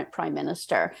the current prime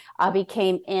minister. Abiy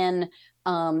came in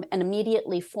and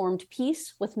immediately formed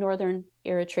peace with northern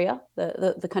Eritrea,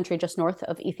 the country just north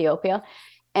of Ethiopia,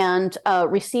 and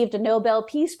received a Nobel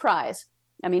Peace Prize.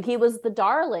 I mean, he was the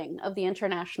darling of the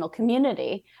international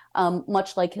community,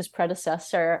 much like his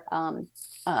predecessor,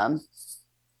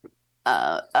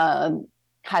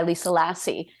 Haile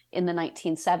Selassie in the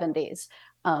 1970s.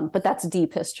 But that's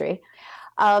deep history.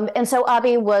 And so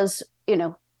Abiy was,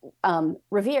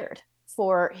 revered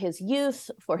for his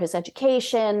youth, for his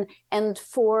education, and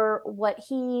for what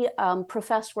he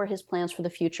professed were his plans for the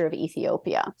future of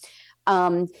Ethiopia.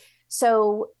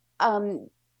 So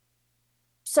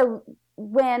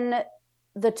when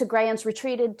the Tigrayans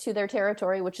retreated to their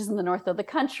territory, which is in the north of the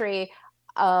country,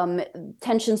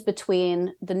 tensions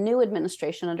between the new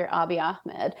administration under Abiy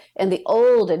Ahmed and the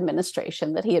old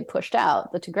administration that he had pushed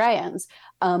out, the Tigrayans,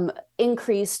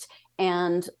 increased.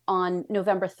 And on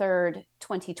November 3rd,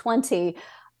 2020,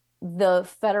 the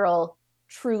federal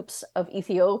troops of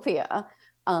Ethiopia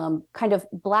kind of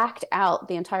blacked out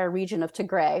the entire region of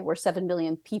Tigray, where 7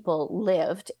 million people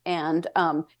lived, and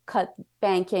cut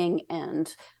banking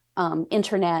and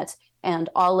internet and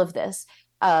all of this.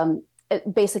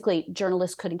 Basically,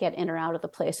 journalists couldn't get in or out of the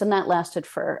place. And that lasted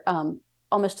for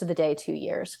almost to the day 2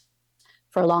 years,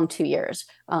 for a long 2 years.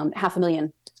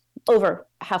 Over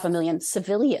 500,000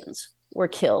 civilians were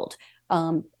killed.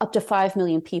 Up to 5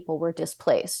 million people were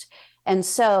displaced. And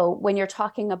so when you're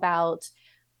talking about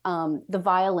the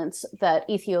violence that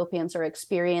Ethiopians are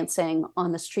experiencing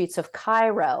on the streets of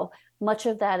Cairo, much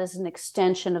of that is an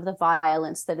extension of the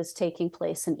violence that is taking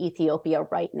place in Ethiopia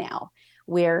right now.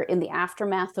 We're in the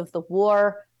aftermath of the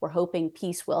war. We're hoping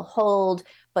peace will hold,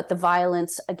 but the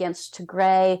violence against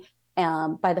Tigray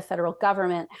by the federal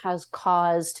government has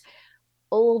caused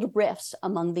old rifts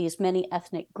among these many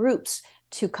ethnic groups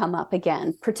to come up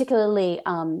again, particularly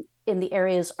in the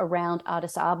areas around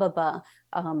Addis Ababa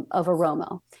of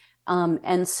Oromo.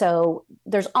 And so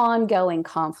there's ongoing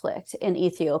conflict in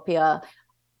Ethiopia.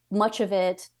 Much of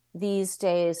it these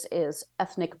days is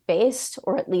ethnic based,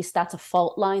 or at least that's a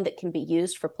fault line that can be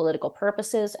used for political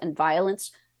purposes and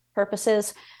violence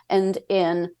purposes. And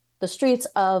in the streets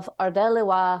of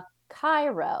Ardelewa,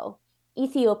 Cairo,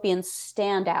 Ethiopians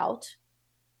stand out.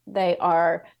 They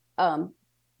are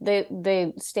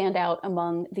they stand out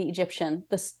among the Egyptian,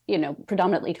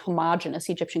 predominantly homogenous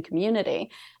Egyptian community,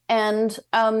 and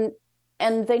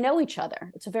they know each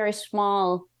other. It's a very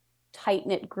small,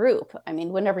 tight-knit group. I mean,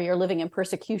 whenever you're living in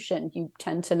persecution, you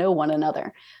tend to know one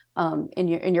another in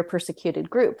your persecuted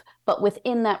group. But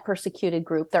within that persecuted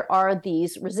group, there are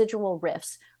these residual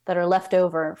rifts that are left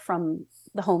over from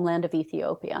the homeland of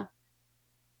Ethiopia.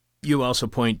 You also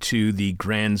point to the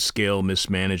grand-scale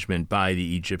mismanagement by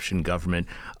the Egyptian government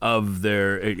of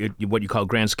their what you call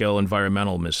grand-scale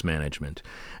environmental mismanagement.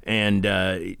 And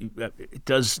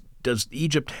does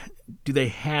Egypt, do they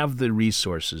have the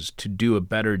resources to do a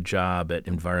better job at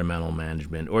environmental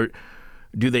management, or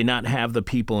do they not have the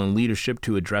people in leadership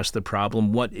to address the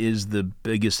problem? What is the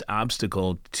biggest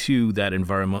obstacle to that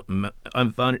environmental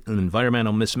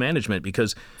mismanagement?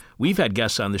 Because we've had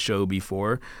guests on the show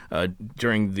before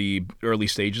during the early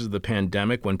stages of the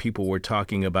pandemic when people were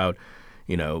talking about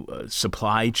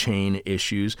supply chain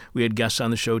issues. We had guests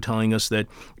on the show telling us that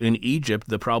in Egypt,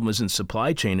 the problem isn't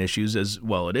supply chain issues, as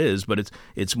well it is, but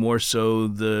it's more so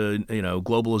the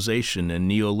globalization and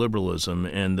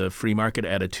neoliberalism and the free market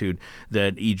attitude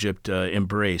that Egypt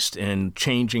embraced, and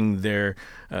changing their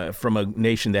from a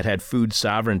nation that had food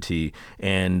sovereignty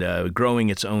and growing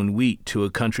its own wheat to a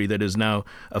country that is now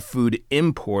a food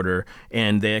importer,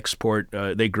 and they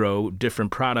grow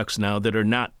different products now that are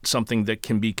not something that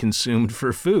can be consumed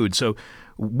for food. So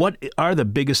what are the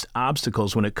biggest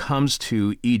obstacles when it comes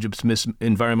to Egypt's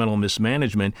environmental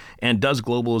mismanagement, and does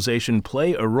globalization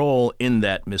play a role in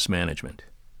that mismanagement?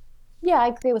 Yeah, I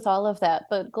agree with all of that,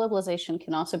 but globalization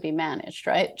can also be managed,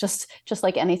 right? Just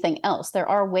like anything else. There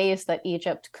are ways that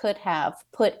Egypt could have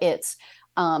put its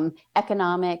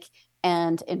economic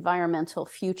and environmental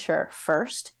future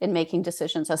first in making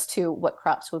decisions as to what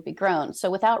crops would be grown. So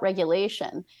without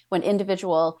regulation, when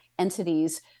individual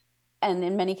entities, and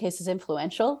in many cases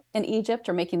influential in Egypt,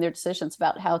 are making their decisions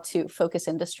about how to focus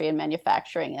industry and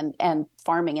manufacturing and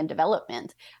farming and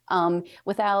development,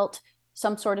 without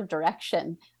some sort of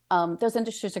direction, those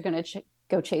industries are going to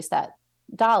go chase that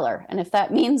dollar. And if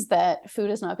that means that food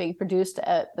is not being produced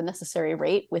at the necessary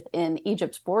rate within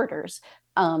Egypt's borders,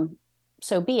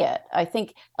 so be it. I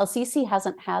think El-Sisi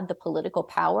hasn't had the political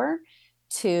power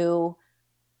to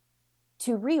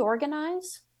to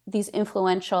reorganize these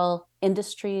influential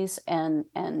industries and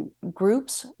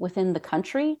groups within the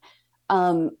country.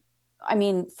 I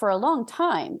mean, for a long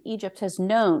time, Egypt has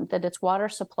known that its water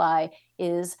supply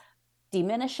is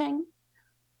diminishing,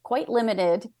 quite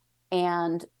limited,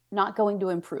 and not going to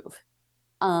improve.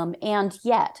 And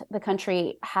yet the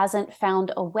country hasn't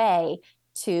found a way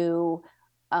to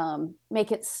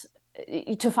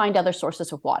to find other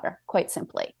sources of water, quite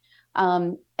simply.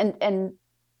 And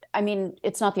I mean,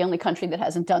 it's not the only country that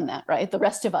hasn't done that, right? The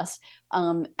rest of us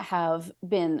have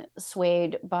been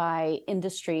swayed by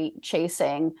industry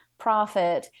chasing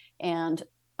profit and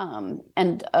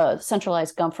a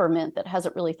centralized government that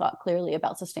hasn't really thought clearly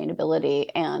about sustainability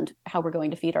and how we're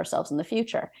going to feed ourselves in the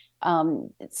future.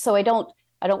 So I don't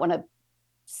want to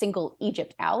single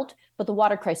Egypt out, but the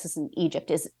water crisis in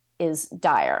Egypt is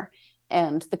dire,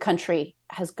 and the country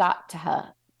has got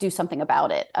to do something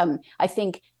about it. I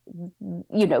think,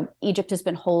 Egypt has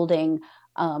been holding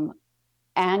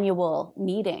annual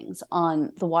meetings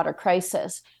on the water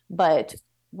crisis, but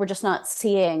we're just not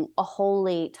seeing a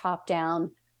wholly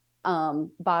top-down,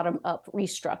 bottom-up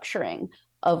restructuring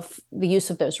of the use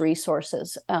of those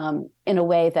resources in a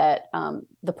way that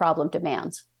the problem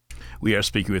demands. We are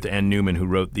speaking with Ann Newman, who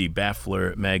wrote the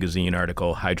Baffler magazine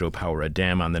article, Hydropower, a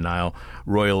Dam on the Nile,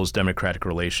 Royals' Democratic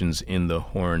Relations in the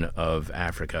Horn of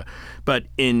Africa. But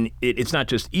it's not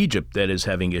just Egypt that is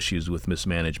having issues with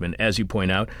mismanagement. As you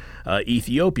point out,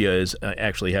 Ethiopia is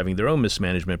actually having their own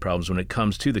mismanagement problems when it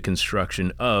comes to the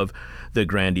construction of the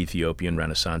Grand Ethiopian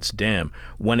Renaissance Dam.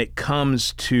 When it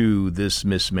comes to this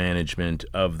mismanagement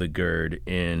of the GERD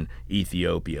in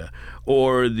Ethiopia,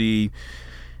 or the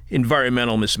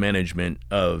environmental mismanagement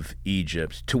of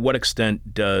Egypt, to what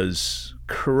extent does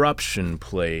corruption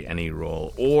play any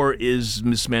role? Or is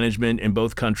mismanagement in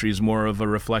both countries more of a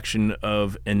reflection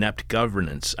of inept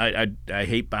governance? I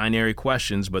hate binary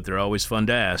questions, but they're always fun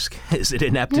to ask. Is it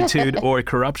ineptitude or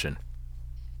corruption?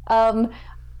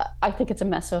 I think it's a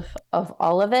mess of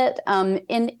all of it.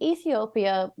 In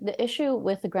Ethiopia, the issue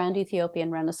with the Grand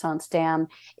Ethiopian Renaissance Dam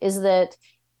is that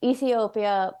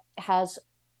Ethiopia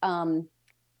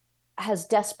has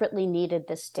desperately needed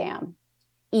this dam.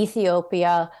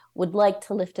 Ethiopia would like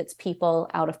to lift its people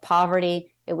out of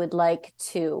poverty. It would like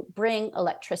to bring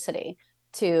electricity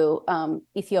to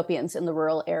Ethiopians in the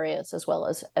rural areas as well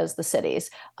as the cities.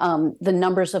 The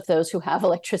numbers of those who have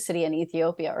electricity in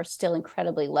Ethiopia are still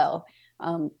incredibly low.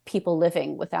 People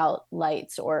living without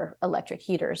lights or electric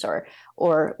heaters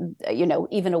or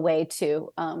even a way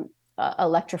to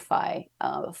electrify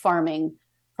farming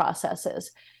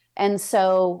processes. And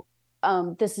so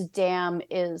this dam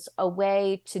is a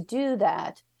way to do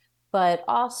that, but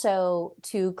also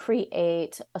to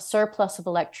create a surplus of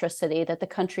electricity that the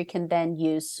country can then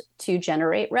use to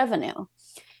generate revenue.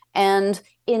 And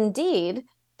indeed,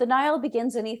 the Nile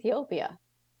begins in Ethiopia.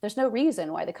 There's no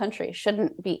reason why the country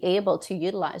shouldn't be able to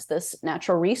utilize this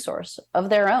natural resource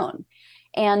of their own.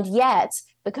 And yet,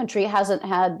 the country hasn't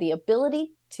had the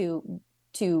ability to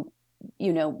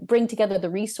bring together the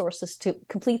resources to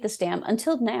complete this dam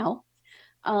until now.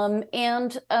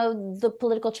 And the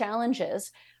political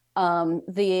challenges,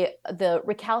 the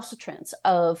recalcitrance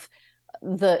of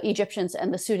the Egyptians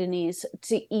and the Sudanese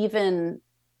to even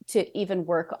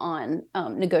work on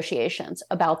negotiations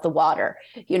about the water.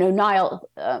 Nile,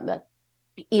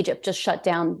 Egypt just shut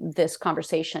down this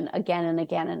conversation again and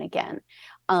again and again.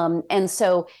 And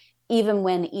so even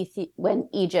when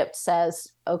Egypt says,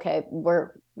 okay,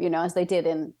 we're, as they did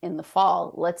in the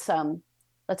fall, let's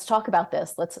talk about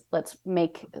this. Let's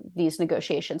make these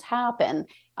negotiations happen.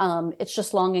 It's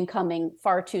just long in coming,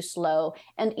 far too slow.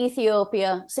 And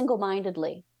Ethiopia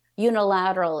single-mindedly,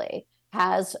 unilaterally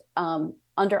has,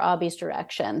 under Abiy's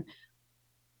direction,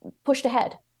 pushed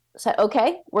ahead. Said,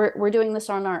 okay, we're doing this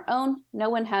on our own. No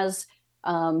one has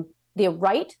the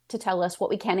right to tell us what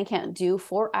we can and can't do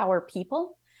for our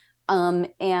people.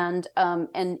 And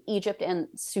Egypt and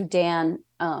Sudan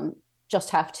just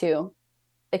have to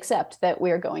accept that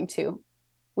we are going to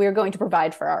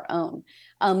provide for our own.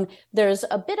 There's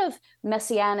a bit of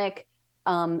messianic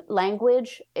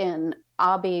language in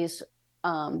Abiy's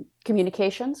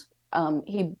communications.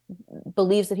 He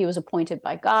believes that he was appointed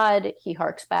by God. He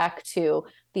harks back to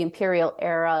the imperial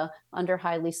era under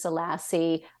Haile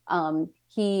Selassie.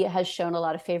 He has shown a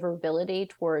lot of favorability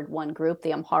toward one group,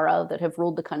 the Amhara, that have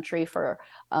ruled the country for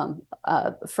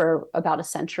about a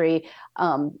century.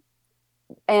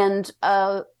 And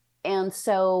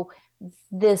so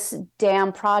this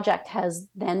dam project has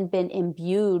then been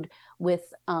imbued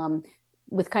with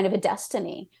kind of a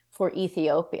destiny for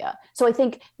Ethiopia. So I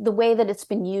think the way that it's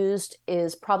been used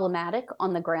is problematic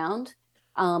on the ground.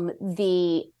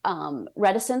 The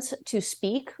reticence to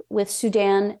speak with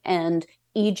Sudan and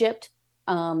Egypt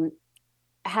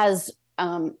has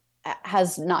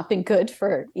not been good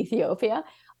for Ethiopia.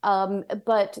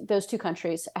 But those two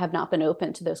countries have not been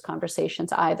open to those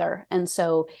conversations either. And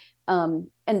so, and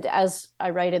as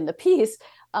I write in the piece,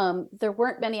 there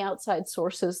weren't many outside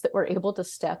sources that were able to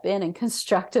step in and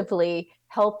constructively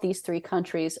help these three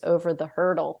countries over the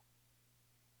hurdle.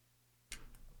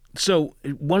 So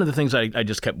one of the things I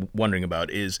just kept wondering about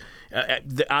is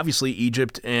obviously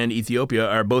Egypt and Ethiopia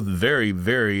are both very,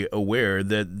 very aware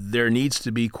that there needs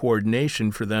to be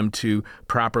coordination for them to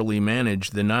properly manage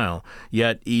the Nile.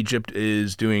 Yet Egypt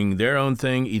is doing their own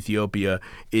thing. Ethiopia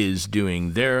is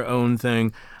doing their own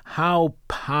thing. How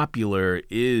popular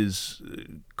is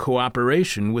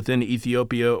cooperation within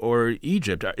Ethiopia or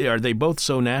Egypt? Are they both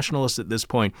so nationalist at this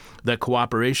point that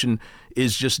cooperation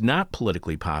is just not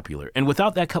politically popular? And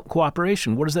without that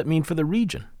cooperation, what does that mean for the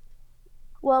region?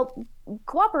 Well,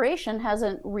 cooperation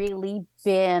hasn't really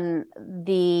been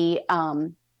the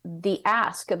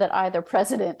ask that either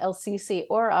President El-Sisi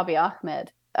or Abiy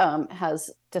Ahmed has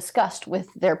discussed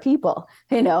with their people.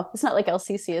 It's not like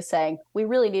El-Sisi is saying, we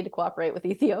really need to cooperate with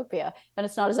Ethiopia. And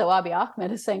it's not as though Abiy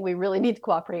Ahmed is saying, we really need to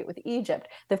cooperate with Egypt.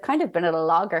 They've kind of been at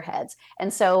loggerheads.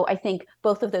 And so I think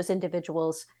both of those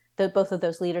individuals, both of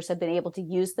those leaders have been able to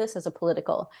use this as a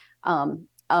political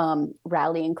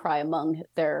rallying cry among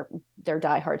their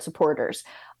diehard supporters.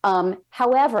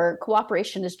 However,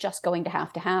 cooperation is just going to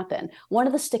happen. One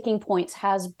of the sticking points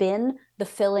has been the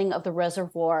filling of the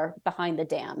reservoir behind the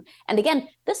dam. And again,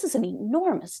 this is an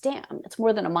enormous dam. It's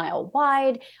more than a mile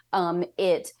wide.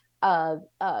 It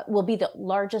will be the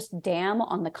largest dam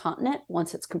on the continent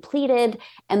once it's completed.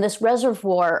 And this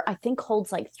reservoir, I think,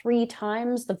 holds like 3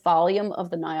 times the volume of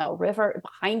the Nile River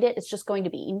behind it. It's just going to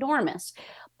be enormous.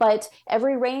 But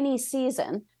every rainy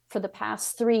season for the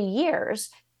past 3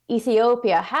 years,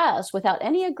 Ethiopia has, without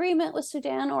any agreement with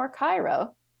Sudan or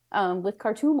Cairo, with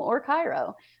Khartoum or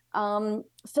Cairo,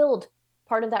 filled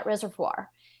part of that reservoir.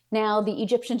 Now, the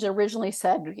Egyptians originally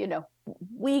said,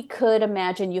 we could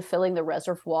imagine you filling the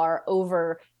reservoir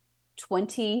over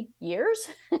 20 years.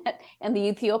 And the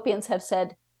Ethiopians have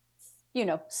said,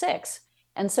 6.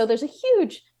 And so there's a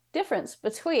huge difference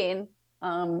between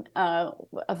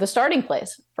the starting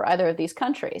place for either of these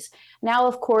countries. Now,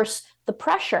 of course, the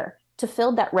pressure to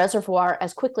fill that reservoir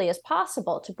as quickly as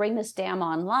possible to bring this dam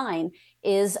online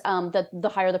is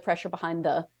the higher the pressure behind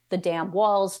the dam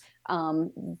walls,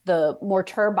 the more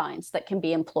turbines that can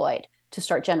be employed to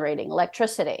start generating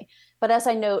electricity. But as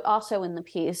I note also in the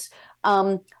piece,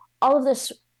 all of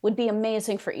this would be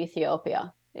amazing for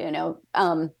Ethiopia.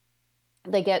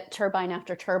 They get turbine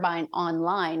after turbine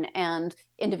online, and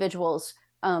individuals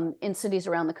in cities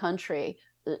around the country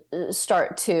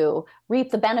start to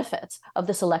reap the benefits of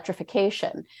this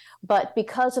electrification. But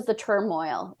because of the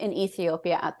turmoil in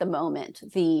Ethiopia at the moment,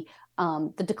 the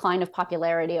decline of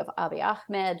popularity of Abiy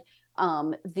Ahmed,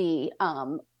 the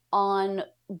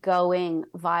ongoing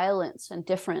violence in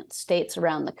different states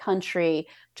around the country,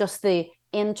 just the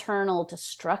internal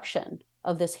destruction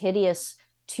of this hideous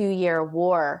 2-year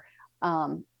war,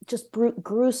 just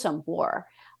gruesome war.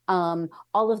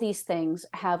 All of these things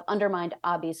have undermined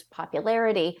Abiy's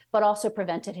popularity, but also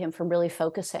prevented him from really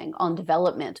focusing on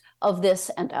development of this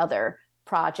and other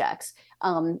projects.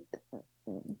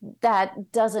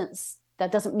 That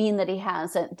doesn't mean that he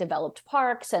hasn't developed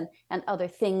parks and other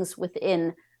things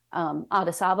within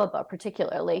Addis Ababa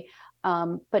particularly,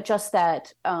 but just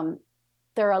that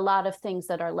there are a lot of things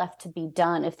that are left to be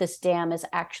done if this dam is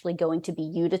actually going to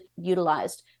be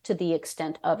utilized to the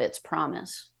extent of its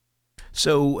promise.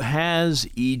 So has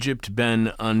Egypt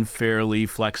been unfairly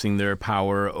flexing their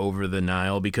power over the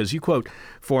Nile? Because you quote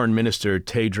Foreign Minister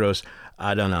Tedros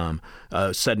Adhanom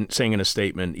saying in a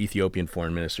statement, Ethiopian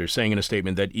foreign minister, saying in a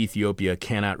statement that Ethiopia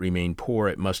cannot remain poor.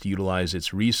 It must utilize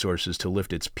its resources to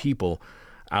lift its people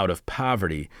out of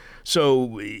poverty.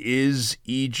 So is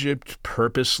Egypt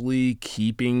purposely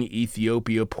keeping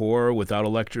Ethiopia poor without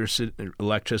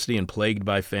electricity and plagued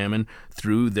by famine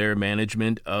through their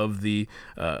management of the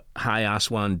High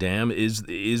Aswan Dam?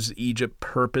 Is Egypt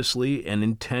purposely and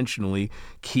intentionally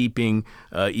keeping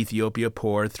Ethiopia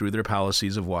poor through their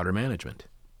policies of water management?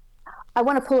 I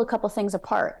want to pull a couple things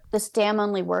apart. This dam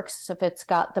only works if it's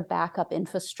got the backup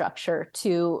infrastructure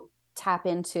to tap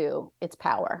into its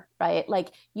power, right?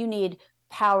 Like you need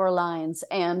power lines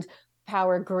and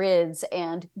power grids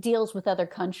and deals with other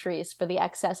countries for the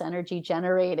excess energy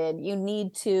generated. You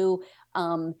need to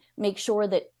make sure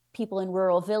that people in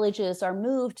rural villages are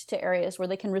moved to areas where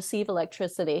they can receive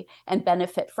electricity and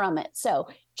benefit from it. So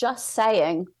just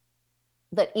saying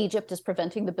that Egypt is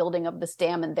preventing the building of this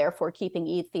dam and therefore keeping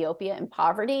Ethiopia in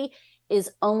poverty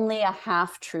is only a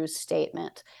half-true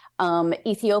statement.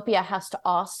 Ethiopia has to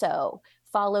also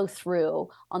follow through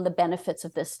on the benefits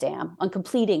of this dam, on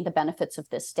completing the benefits of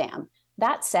this dam.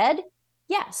 That said,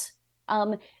 yes,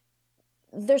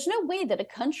 there's no way that a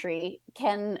country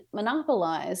can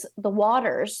monopolize the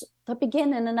waters that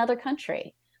begin in another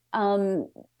country. And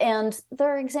there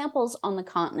are examples on the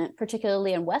continent,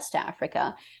 particularly in West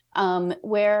Africa,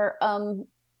 where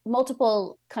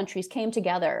multiple countries came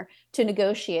together to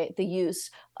negotiate the use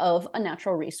of a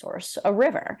natural resource, a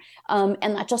river.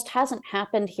 And that just hasn't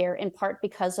happened here, in part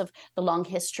because of the long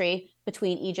history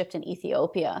between Egypt and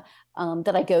Ethiopia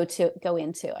that I go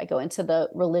into. I go into the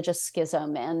religious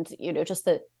schism and, just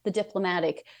the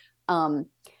diplomatic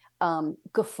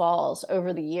guffaws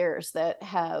over the years that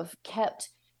have kept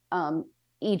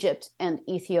Egypt and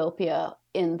Ethiopia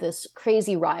in this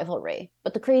crazy rivalry.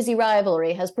 But the crazy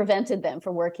rivalry has prevented them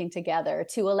from working together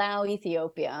to allow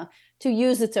Ethiopia to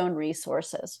use its own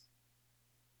resources.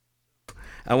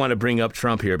 I want to bring up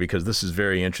Trump here because this is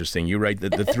very interesting. You write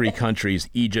that the three countries,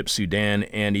 Egypt, Sudan,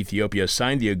 and Ethiopia,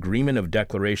 signed the Agreement of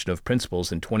Declaration of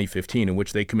Principles in 2015, in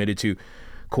which they committed to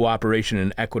cooperation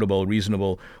and equitable,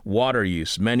 reasonable water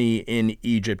use. Many in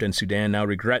Egypt and Sudan now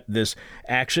regret this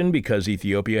action because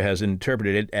Ethiopia has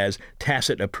interpreted it as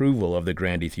tacit approval of the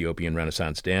Grand Ethiopian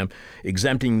Renaissance Dam,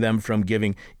 exempting them from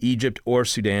giving Egypt or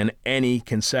Sudan any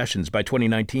concessions. By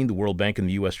 2019, the World Bank and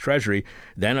the U.S. Treasury,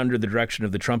 then under the direction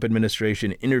of the Trump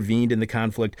administration, intervened in the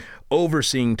conflict,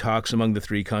 overseeing talks among the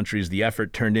three countries. The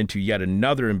effort turned into yet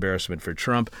another embarrassment for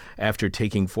Trump after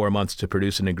taking 4 months to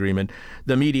produce an agreement.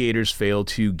 The mediators failed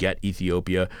to get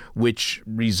Ethiopia, which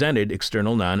resented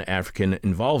external non-African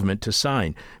involvement, to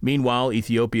sign. Meanwhile,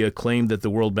 Ethiopia claimed that the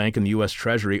World Bank and the U.S.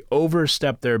 Treasury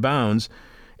overstepped their bounds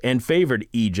and favored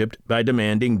Egypt by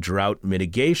demanding drought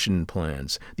mitigation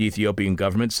plans. The Ethiopian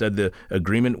government said the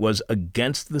agreement was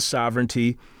against the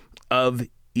sovereignty of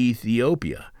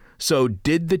Ethiopia. So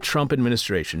did the Trump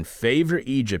administration favor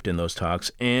Egypt in those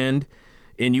talks and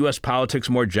in U.S.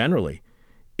 politics more generally?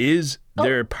 Is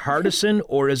there partisan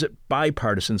or is it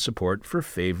bipartisan support for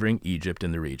favoring Egypt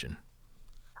in the region?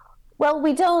 Well,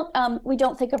 we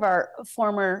don't think of our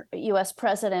former U.S.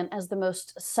 president as the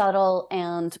most subtle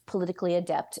and politically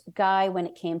adept guy when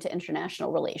it came to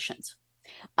international relations.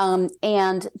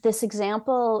 And this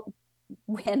example,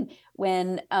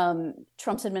 when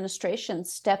Trump's administration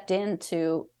stepped in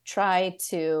to try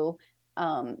to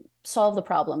solve the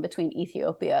problem between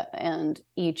Ethiopia and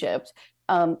Egypt,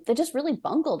 they just really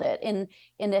bungled it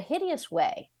in a hideous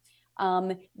way.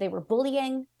 They were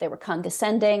bullying, they were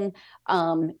condescending.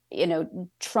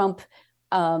 Trump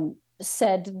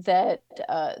said that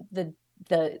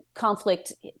the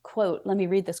conflict, quote, let me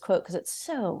read this quote because it's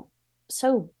so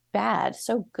bad,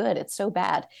 so good, it's so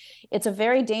bad. It's a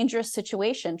very dangerous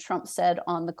situation, Trump said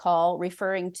on the call,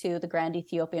 referring to the Grand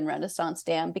Ethiopian Renaissance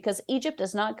Dam, because Egypt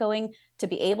is not going to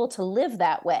be able to live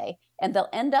that way, and they'll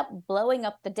end up blowing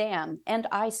up the dam. And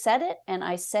I said it, and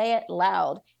I say it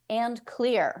loud and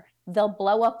clear. They'll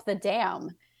blow up the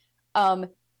dam.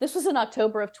 This was in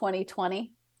October of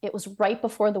 2020. It was right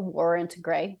before the war in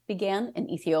Tigray began in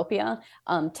Ethiopia.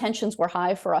 Tensions were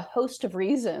high for a host of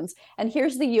reasons. And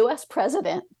here's the US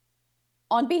president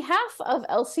on behalf of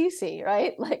El-Sisi,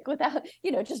 right? Like without,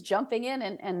 just jumping in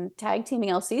and tag teaming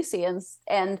El-Sisi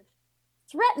and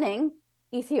threatening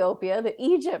Ethiopia that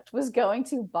Egypt was going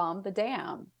to bomb the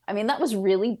dam. I mean, that was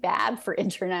really bad for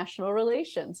international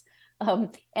relations.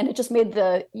 And it just made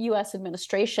the US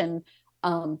administration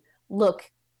look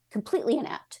completely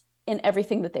inept in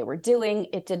everything that they were doing.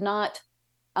 It did not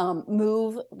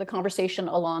move the conversation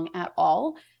along at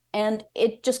all. And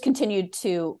it just continued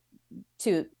to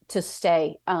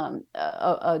stay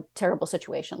a terrible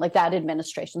situation. Like that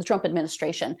administration, the Trump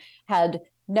administration, had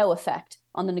no effect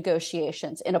on the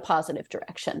negotiations in a positive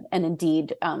direction, and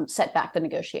indeed set back the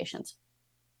negotiations.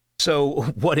 So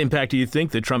what impact do you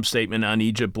think the Trump statement on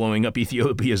Egypt blowing up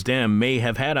Ethiopia's dam may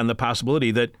have had on the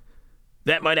possibility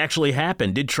that might actually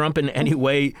happen? Did Trump in any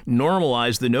way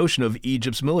normalize the notion of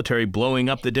Egypt's military blowing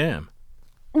up the dam?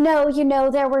 No,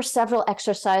 there were several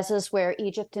exercises where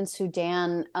Egypt and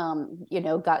Sudan,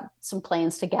 got some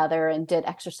planes together and did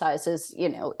exercises,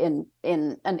 in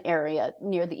an area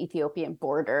near the Ethiopian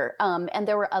border. And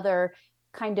there were other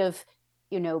kind of,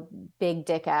 big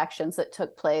dick actions that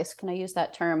took place. Can I use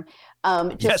that term?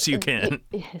 Yes, you can.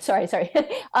 Sorry.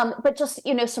 But just,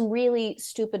 some really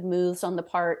stupid moves on the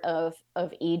part of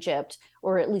Egypt,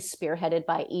 or at least spearheaded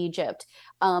by Egypt,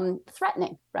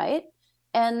 threatening, right?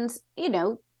 And,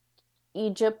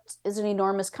 Egypt is an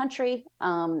enormous country.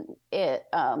 It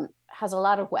has a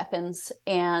lot of weapons,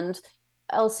 and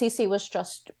El-Sisi was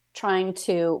just trying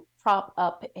to prop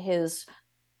up his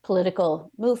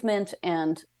political movement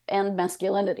and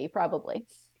masculinity, probably.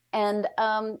 And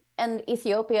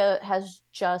Ethiopia has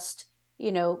just,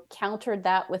 countered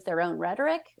that with their own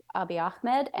rhetoric, Abiy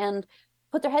Ahmed, and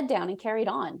put their head down and carried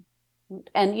on,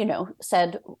 and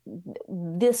said,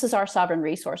 this is our sovereign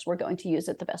resource, we're going to use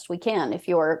it the best we can. If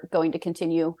you're going to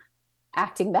continue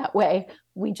acting that way,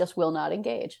 we just will not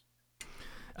engage.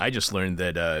 I just learned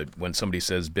that when somebody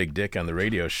says big dick on the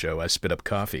radio show, I spit up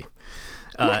coffee.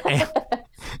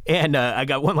 And I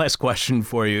got one last question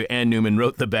for you. Ann Newman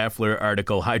wrote the Baffler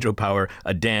article, Hydropower,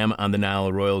 a Dam on the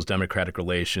Nile Royals Democratic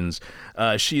Relations.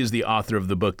 She is the author of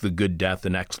the book, The Good Death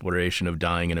and Exploration of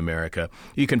Dying in America.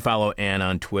 You can follow Ann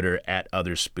on Twitter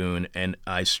 @OtherSpoon, and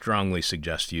I strongly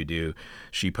suggest you do.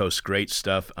 She posts great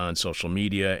stuff on social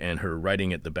media, and her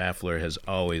writing at the Baffler has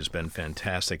always been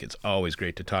fantastic. It's always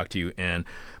great to talk to you, Ann.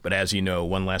 But as you know,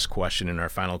 one last question, and our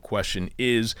final question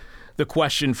is the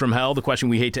question from hell, the question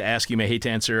we hate to ask, you may hate to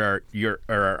answer,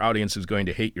 our audience is going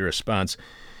to hate your response.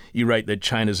 You write that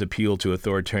China's appeal to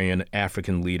authoritarian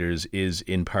African leaders is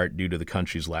in part due to the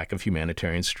country's lack of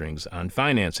humanitarian strings on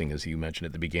financing, as you mentioned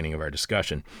at the beginning of our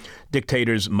discussion.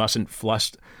 Dictators mustn't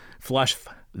flush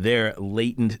their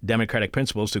latent democratic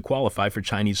principles to qualify for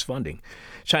Chinese funding.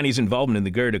 Chinese involvement in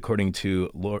the GERD, according to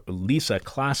Lisa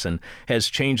Klassen, has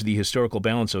changed the historical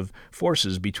balance of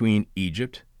forces between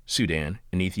Egypt, Sudan,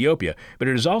 and Ethiopia, but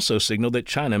it has also signaled that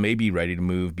China may be ready to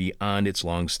move beyond its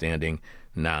long-standing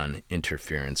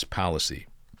non-interference policy.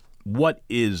 What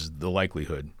is the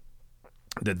likelihood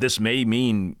that this may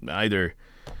mean either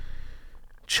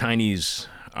Chinese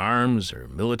arms or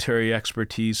military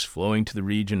expertise flowing to the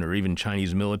region, or even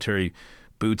Chinese military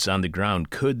boots on the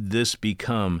ground? Could this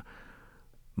become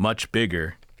much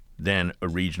bigger than a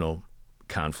regional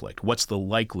conflict? What's the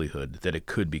likelihood that it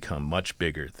could become much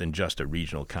bigger than just a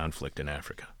regional conflict in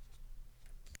Africa?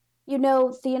 The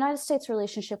United States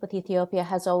relationship with Ethiopia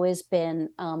has always been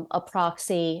a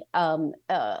proxy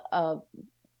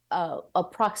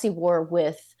war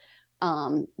with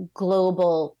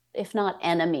global, if not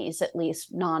enemies, at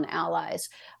least non-allies.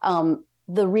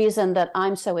 The reason that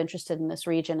I'm so interested in this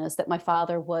region is that my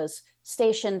father was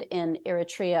stationed in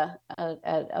Eritrea at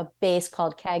a base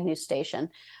called Kagnu Station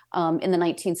in the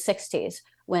 1960s,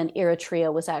 when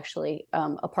Eritrea was actually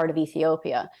a part of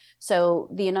Ethiopia. So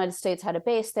the United States had a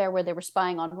base there where they were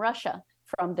spying on Russia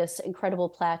from this incredible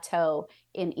plateau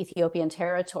in Ethiopian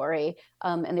territory,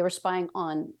 and they were spying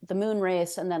on the moon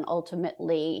race, and then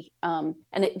ultimately,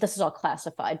 this is all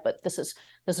classified, but this is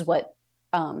what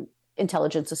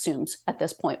intelligence assumes at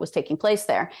this point was taking place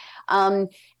there, and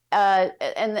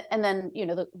then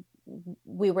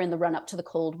we were in the run up to the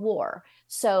Cold War.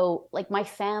 So, my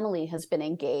family has been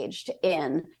engaged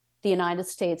in the United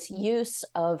States' use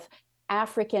of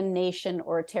African nation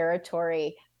or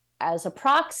territory as a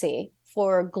proxy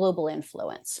for global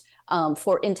influence,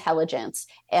 for intelligence,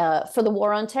 for the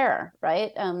war on terror,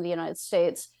 right? The United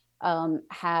States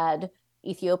had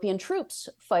Ethiopian troops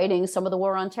fighting some of the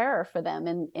war on terror for them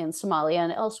in Somalia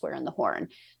and elsewhere in the Horn.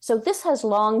 So this has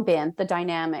long been the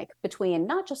dynamic between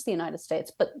not just the United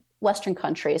States, but Western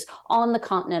countries on the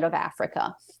continent of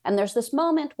Africa. And there's this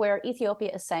moment where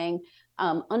Ethiopia is saying,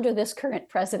 under this current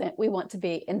president, we want to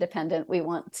be independent. We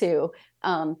want to,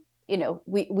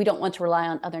 we don't want to rely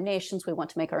on other nations. We want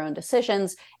to make our own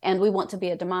decisions, and we want to be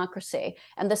a democracy.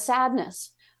 And the sadness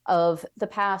of the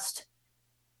past,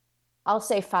 I'll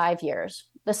say 5 years.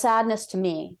 The sadness to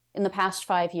me in the past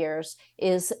 5 years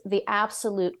is the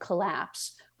absolute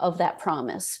collapse of that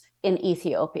promise in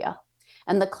Ethiopia.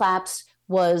 And the collapse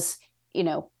was,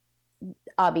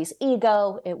 Abiy's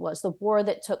ego. It was the war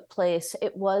that took place.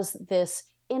 It was this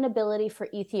inability for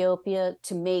Ethiopia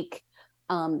to make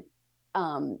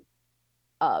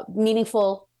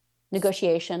meaningful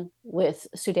negotiation with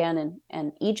Sudan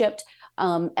and Egypt,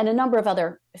 and a number of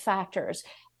other factors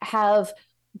have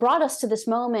brought us to this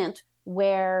moment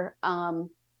where, and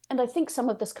I think some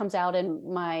of this comes out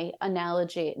in my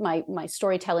analogy, my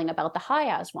storytelling about the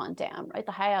High Aswan Dam, right?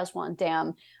 The High Aswan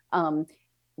Dam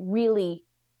really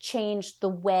changed the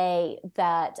way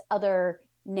that other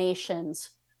nations,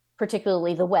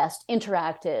 particularly the West,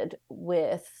 interacted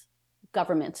with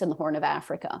governments in the Horn of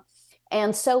Africa.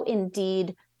 And so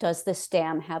indeed does this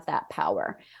dam have that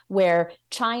power, where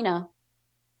China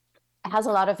has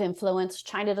a lot of influence.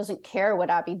 China doesn't care what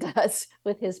Abiy does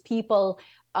with his people.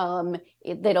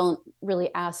 They don't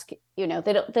really ask, they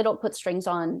don't put strings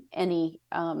on any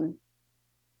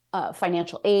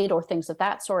financial aid or things of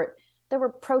that sort. There were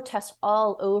protests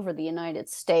all over the United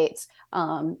States.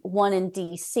 One in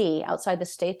DC outside the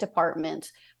State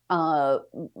Department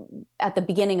at the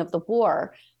beginning of the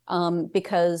war,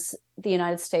 because the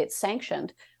United States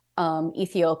sanctioned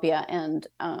Ethiopia, and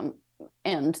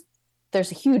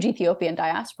there's a huge Ethiopian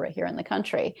diaspora here in the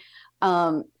country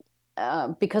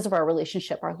because of our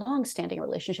relationship, our longstanding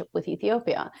relationship with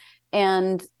Ethiopia.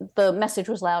 And the message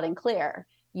was loud and clear: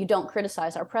 you don't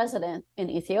criticize our president in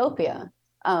Ethiopia.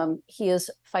 He is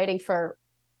fighting for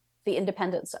the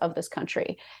independence of this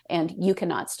country, and you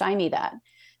cannot stymie that.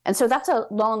 And so that's a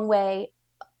long way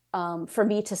for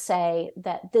me to say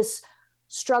that this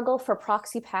struggle for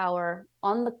proxy power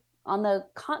on the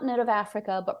continent of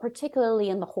Africa, but particularly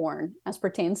in the Horn, as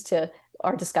pertains to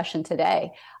our discussion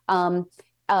today,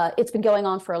 it's been going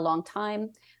on for a long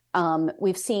time.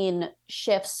 We've seen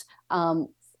shifts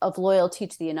of loyalty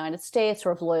to the United States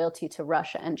or of loyalty to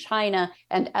Russia and China.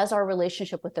 And as our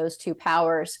relationship with those two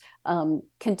powers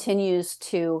continues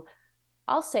to,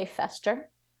 I'll say, fester,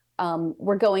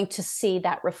 we're going to see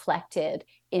that reflected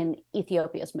in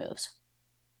Ethiopia's moves.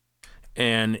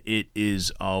 And it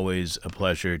is always a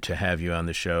pleasure to have you on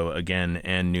the show. Again,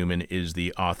 Ann Newman is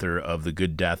the author of The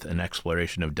Good Death, An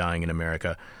Exploration of Dying in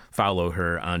America. Follow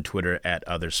her on Twitter at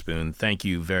Otherspoon. Thank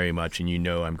you very much, and you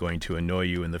know I'm going to annoy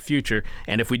you in the future.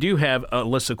 And if we do have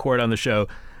Alyssa Court on the show,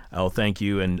 I'll thank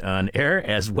you on air,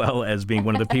 as well as being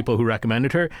one of the people who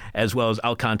recommended her, as well as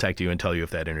I'll contact you and tell you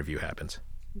if that interview happens.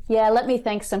 Yeah, let me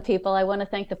thank some people. I want to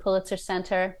thank the Pulitzer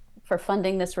Center for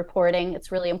funding this reporting.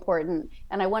 It's really important.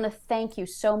 And I want to thank you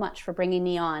so much for bringing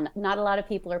me on. Not a lot of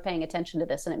people are paying attention to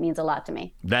this, and it means a lot to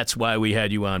me. That's why we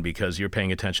had you on, because you're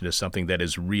paying attention to something that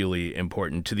is really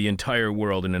important to the entire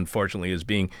world and unfortunately is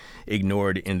being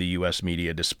ignored in the U.S.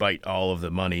 media despite all of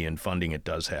the money and funding it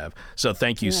does have. So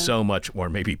thank you so much, or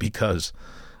maybe because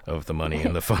of the money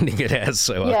and the funding it has.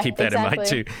 So I'll keep that in mind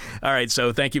too. All right.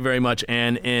 So thank you very much,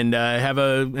 Ann, and have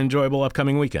an enjoyable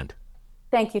upcoming weekend.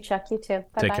 Thank you, Chuck. You too.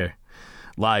 Bye-bye. Take care.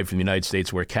 Live from the United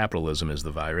States, where capitalism is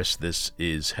the virus, this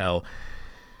is Hell.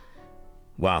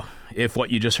 Wow. If what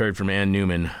you just heard from Ann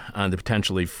Newman on the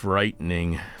potentially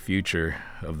frightening future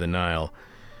of the Nile,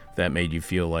 that made you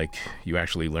feel like you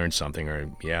actually learned something, or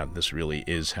yeah, this really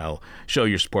is hell, show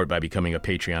your support by becoming a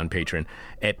Patreon patron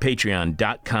at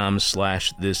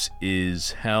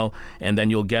patreon.com/thisishell. And then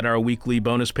you'll get our weekly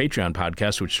bonus Patreon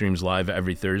podcast, which streams live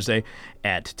every Thursday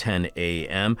at 10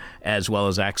 a.m., as well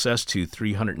as access to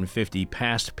 350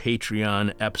 past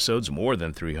Patreon episodes, more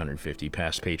than 350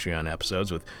 past Patreon episodes,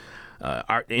 with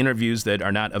our interviews that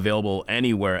are not available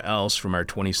anywhere else from our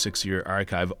 26-year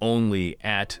archive,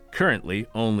 currently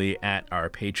only at our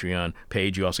Patreon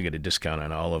page. You also get a discount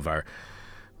on all of our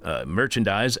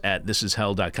merchandise at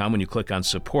thisishell.com when you click on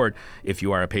support if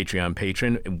you are a Patreon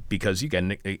patron, because you get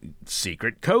a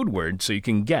secret code word so you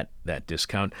can get that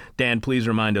discount. Dan, please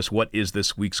remind us, what is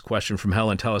this week's question from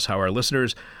hell, and tell us how our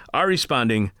listeners are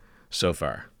responding so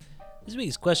far. This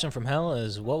week's question from hell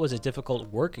is, what was a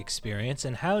difficult work experience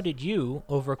and how did you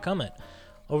overcome it?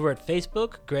 Over at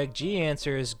Facebook, Greg G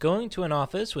answers, going to an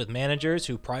office with managers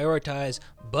who prioritize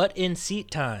butt-in-seat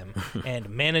time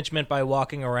and management by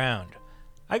walking around.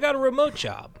 I got a remote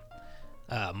job.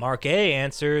 Mark A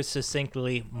answers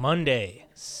succinctly, Monday,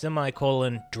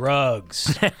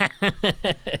 drugs. I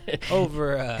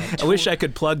wish I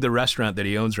could plug the restaurant that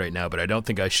he owns right now, but I don't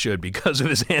think I should because of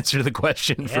his answer to the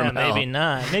question from hell. Maybe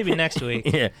not. Maybe next week.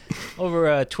 Yeah.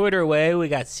 Over Twitter way, we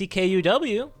got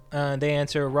CKUW. They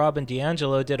answer, Rob and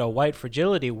D'Angelo did a white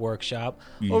fragility workshop,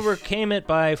 overcame it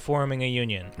by forming a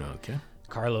union. Okay.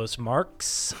 Carlos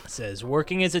Marx says,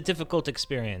 working is a difficult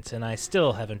experience, and I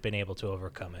still haven't been able to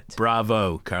overcome it.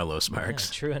 Bravo, Carlos Marx.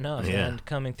 Yeah, true enough, and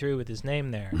coming through with his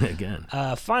name there. Again.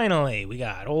 Finally, we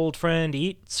got old friend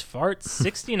Eats Farts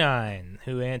 69,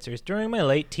 who answers, during my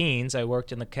late teens, I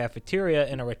worked in the cafeteria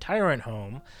in a retirement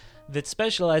home that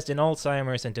specialized in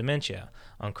Alzheimer's and dementia.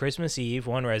 On Christmas Eve,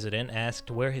 one resident asked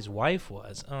where his wife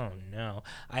was. Oh, no.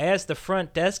 I asked the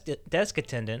front desk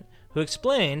attendant, who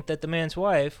explained that the man's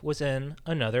wife was in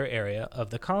another area of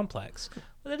the complex.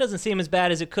 Well, that doesn't seem as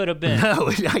bad as it could have been.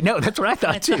 No, I know. That's what I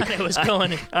thought, too.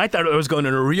 I thought it was going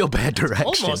in a real bad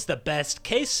direction. Almost the best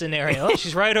case scenario. Oh,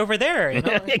 she's right over there. You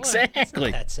know?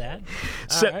 Exactly. That's sad.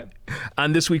 So,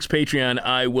 on this week's Patreon,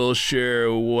 I will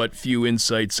share what few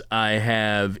insights I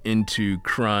have into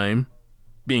crime,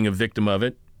 being a victim of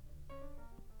it,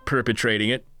 perpetrating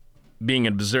it, being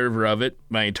an observer of it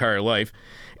my entire life,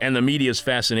 and the media's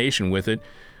fascination with it.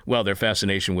 Well, their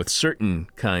fascination with certain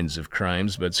kinds of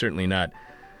crimes, but certainly not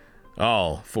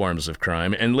all forms of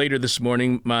crime. And later this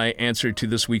morning, my answer to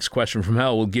this week's question from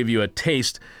hell will give you a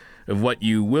taste of what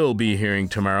you will be hearing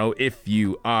tomorrow if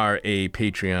you are a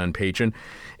Patreon patron.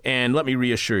 And let me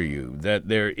reassure you that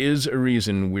there is a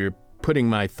reason we're putting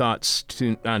my thoughts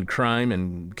on crime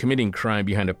and committing crime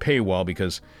behind a paywall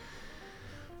because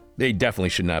they definitely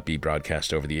should not be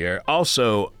broadcast over the air.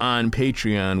 Also, on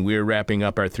Patreon, we're wrapping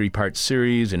up our 3-part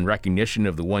series in recognition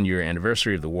of the 1-year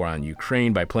anniversary of the war on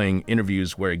Ukraine by playing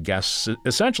interviews where guests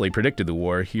essentially predicted the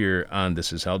war here on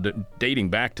This Is Hell, dating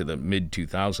back to the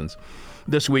mid-2000s.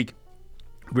 This week,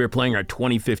 we're playing our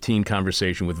 2015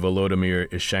 conversation with Volodymyr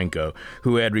Ishchenko,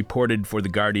 who had reported for The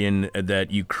Guardian that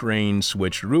Ukraine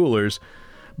switched rulers,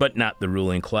 but not the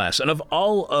ruling class. And of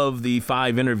all of the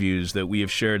 5 interviews that we have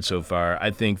shared so far,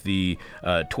 I think the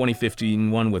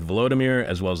 2015 one with Volodymyr,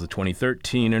 as well as the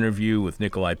 2013 interview with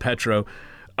Nikolai Petro,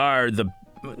 are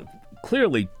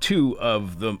clearly 2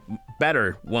 of the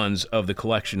better ones of the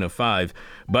collection of 5.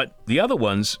 But the other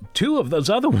ones, 2 of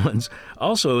those other ones,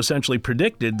 also essentially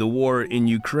predicted the war in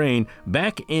Ukraine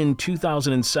back in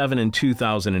 2007 and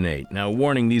 2008. Now,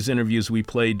 warning, these interviews we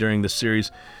played during the series,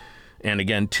 and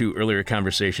again, 2 earlier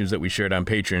conversations that we shared on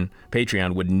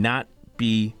Patreon would not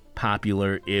be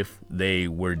popular if they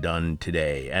were done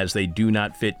today, as they do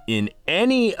not fit in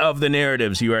any of the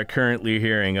narratives you are currently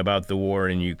hearing about the war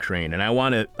in Ukraine. And I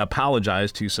want to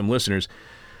apologize to some listeners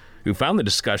who found the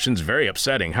discussions very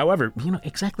upsetting. However,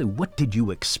 exactly what did you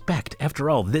expect?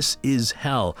 After all, this is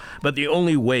hell. But the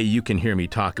only way you can hear me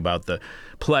talk about the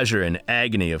pleasure and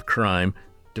agony of crime,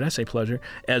 did I say pleasure?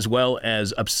 As well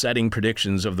as upsetting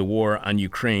predictions of the war on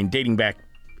Ukraine dating back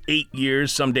 8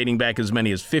 years, some dating back as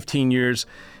many as 15 years,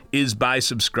 is by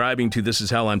subscribing to This Is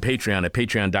Hell on Patreon at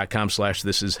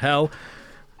patreon.com/thisishell.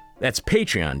 That's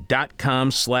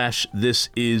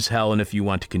patreon.com/thisishell. And if you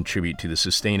want to contribute to the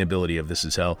sustainability of This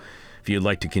Is Hell, if you'd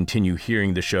like to continue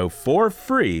hearing the show for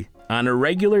free on a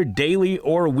regular daily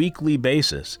or weekly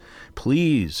basis,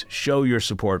 please show your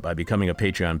support by becoming a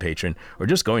Patreon patron or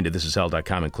just going to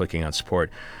thisishell.com and clicking on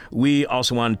support. We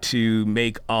also want to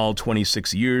make all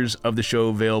 26 years of the show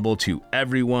available to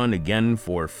everyone, again,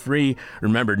 for free.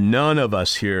 Remember, none of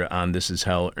us here on This Is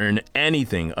Hell earn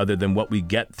anything other than what we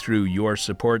get through your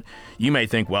support. You may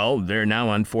think, well, they're now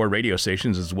on 4 radio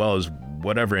stations as well as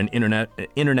whatever an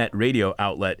internet radio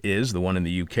outlet is, the one in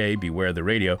the UK, Beware the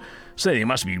Radio, so they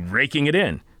must be raking it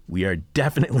in. We are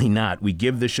definitely not. We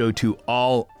give the show to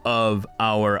all of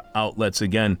our outlets,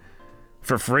 again,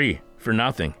 for free, for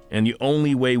nothing. And the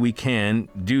only way we can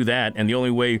do that, and the only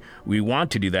way we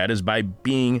want to do that, is by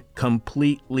being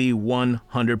completely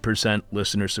 100%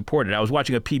 listener supported. I was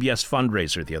watching a PBS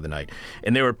fundraiser the other night,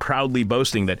 and they were proudly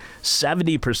boasting that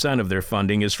 70% of their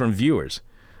funding is from viewers.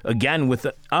 Again, with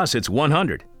us, it's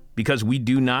 100. Because we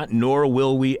do not, nor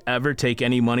will we ever take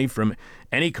any money from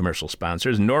any commercial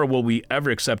sponsors, nor will we ever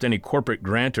accept any corporate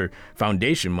grant or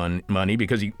foundation money,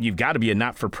 because you've got to be a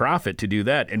not-for-profit to do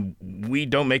that, and we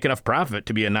don't make enough profit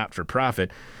to be a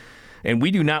not-for-profit. And we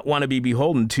do not want to be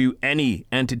beholden to any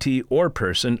entity or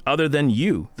person other than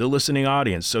you, the listening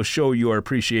audience. So show your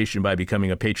appreciation by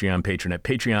becoming a Patreon patron at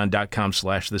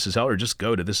patreon.com/thisishell, or just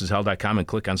go to thisishell.com and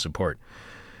click on support.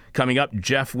 Coming up,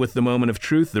 Jeff with the Moment of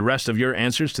Truth, the rest of your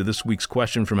answers to this week's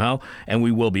question from hell, and we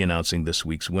will be announcing this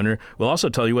week's winner. We'll also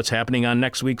tell you what's happening on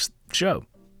next week's show.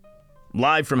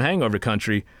 Live from Hangover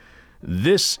Country,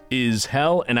 this is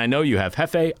Hell, and I know you have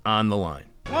Hefe on the line.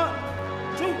 1,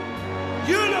 2,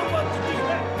 you know what to do.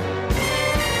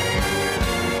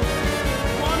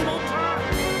 One more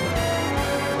time.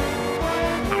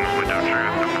 The moment of truth, the moment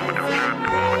of truth, the moment of truth,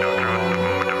 the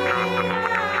moment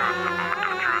of truth, the moment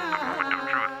of truth, the moment of truth, the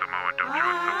moment of truth, the moment of truth, the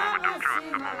moment of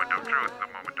truth, the moment of truth, the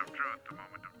moment of truth.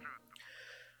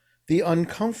 The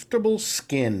uncomfortable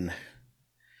skin.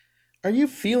 Are you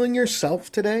feeling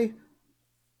yourself today?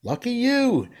 Lucky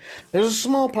you. There's a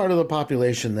small part of the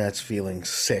population that's feeling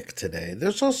sick today.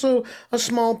 There's also a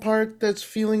small part that's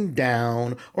feeling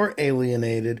down or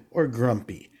alienated or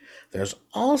grumpy. There's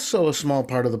also a small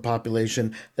part of the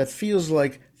population that feels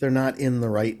like they're not in the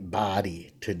right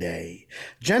body today.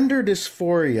 Gender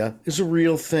dysphoria is a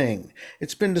real thing.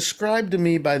 It's been described to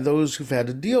me by those who've had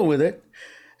to deal with it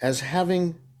as have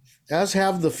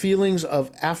the feelings of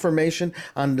affirmation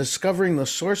on discovering the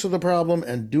source of the problem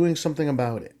and doing something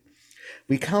about it.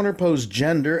 We counterpose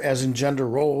gender, as in gender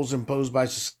roles imposed by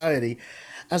society,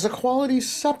 as a quality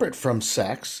separate from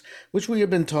sex, which we have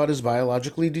been taught is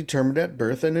biologically determined at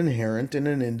birth and inherent in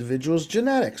an individual's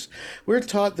genetics. We're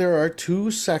taught there are 2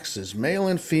 sexes, male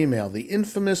and female, the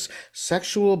infamous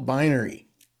sexual binary.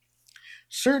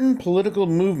 Certain political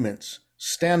movements,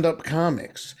 stand-up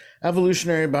comics,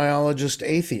 evolutionary biologist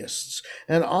atheists,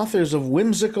 and authors of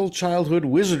whimsical childhood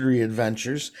wizardry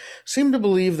adventures seem to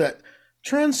believe that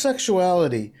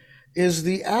transsexuality is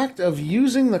the act of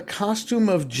using the costume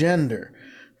of gender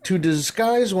to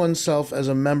disguise oneself as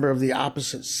a member of the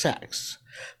opposite sex.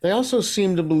 They also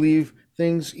seem to believe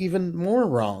things even more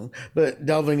wrong, but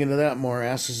delving into that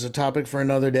morass is a topic for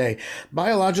another day.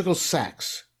 Biological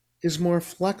sex is more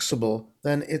flexible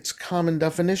than its common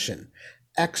definition.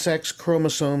 XX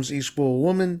chromosomes equal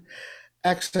woman,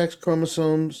 XY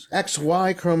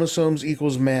chromosomes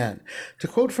equals man. To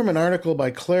quote from an article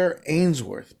by Claire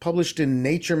Ainsworth, published in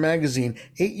Nature magazine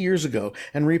 8 years ago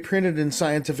and reprinted in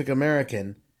Scientific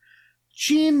American,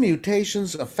 gene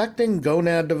mutations affecting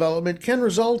gonad development can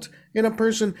result in a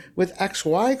person with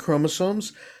XY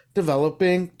chromosomes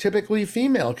developing typically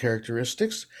female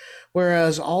characteristics,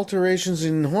 whereas alterations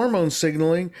in hormone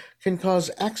signaling can cause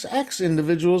XX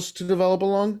individuals to develop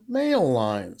along male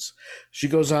lines. She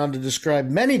goes on to describe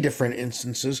many different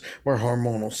instances where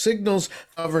hormonal signals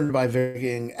governed by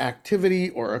varying activity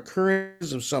or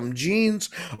occurrence of some genes,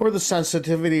 or the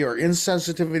sensitivity or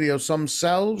insensitivity of some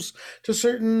cells to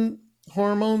certain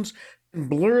hormones,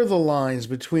 blur the lines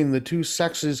between the two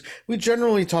sexes we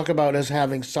generally talk about as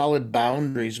having solid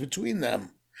boundaries between them.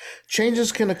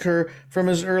 Changes can occur from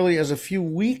as early as a few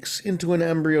weeks into an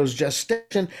embryo's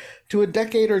gestation to a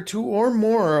decade or two or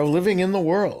more of living in the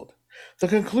world. The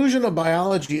conclusion of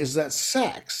biology is that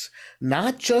sex,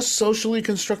 not just socially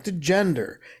constructed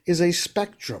gender, is a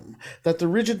spectrum, that the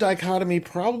rigid dichotomy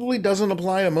probably doesn't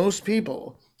apply to most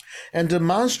people, and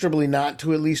demonstrably not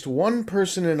to at least one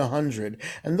person in 100,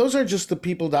 and those are just the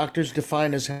people doctors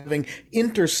define as having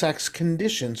intersex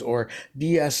conditions, or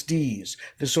DSDs,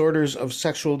 disorders of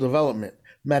sexual development,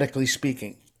 medically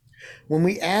speaking. When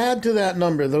we add to that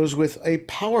number those with a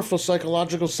powerful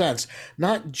psychological sense,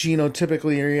 not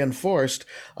genotypically reinforced,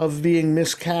 of being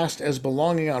miscast as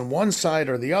belonging on one side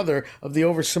or the other of the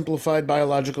oversimplified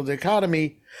biological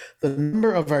dichotomy, the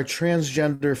number of our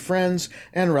transgender friends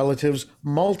and relatives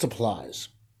multiplies.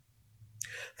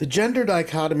 The gender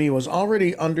dichotomy was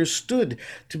already understood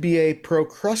to be a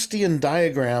Procrustean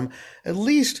diagram, at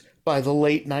least by the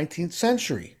late 19th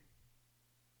century.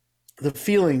 The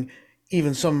feeling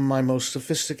even some of my most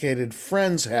sophisticated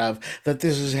friends have that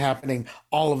this is happening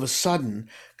all of a sudden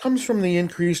comes from the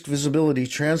increased visibility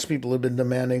trans people have been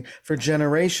demanding for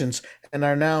generations and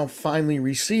are now finally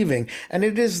receiving. And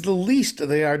it is the least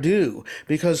they are due,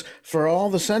 because for all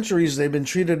the centuries they've been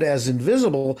treated as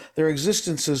invisible, their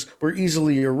existences were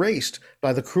easily erased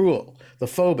by the cruel, the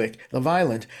phobic, the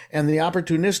violent, and the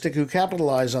opportunistic who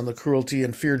capitalize on the cruelty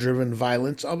and fear-driven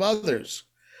violence of others.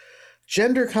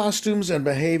 Gender costumes and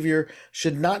behavior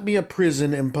should not be a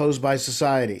prison imposed by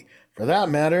society. For that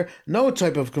matter, no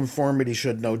type of conformity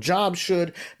should, no job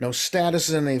should, no status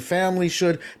in a family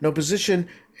should, no position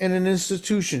in an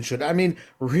institution should. I mean,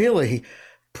 really,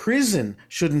 prison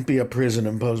shouldn't be a prison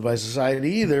imposed by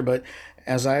society either, but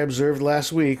as I observed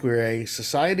last week, we're a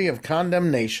society of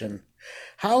condemnation.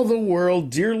 How the world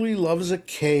dearly loves a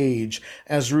cage,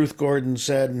 as Ruth Gordon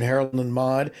said in Harold and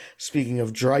Maude, speaking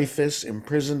of Dreyfus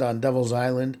imprisoned on Devil's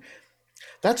Island.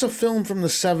 That's a film from the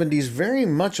 70s, very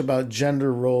much about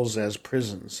gender roles as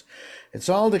prisons. It's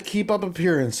all to keep up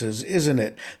appearances, isn't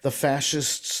it? The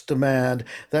fascists demand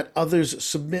that others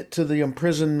submit to the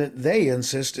imprisonment they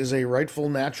insist is a rightful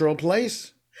natural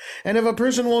place. And if a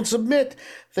person won't submit,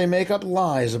 they make up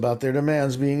lies about their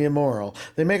demands being immoral.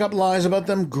 They make up lies about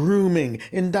them grooming,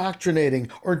 indoctrinating,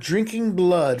 or drinking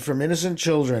blood from innocent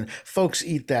children. Folks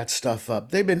eat that stuff up.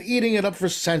 They've been eating it up for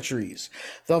centuries.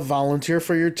 They'll volunteer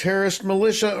for your terrorist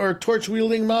militia or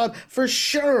torch-wielding mob for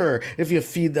sure if you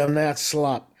feed them that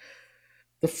slop.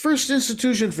 The first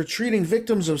institution for treating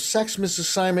victims of sex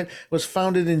misassignment was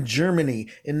founded in Germany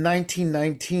in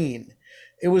 1919.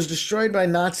 It was destroyed by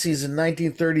Nazis in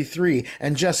 1933,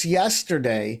 and just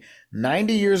yesterday,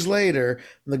 90 years later,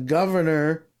 the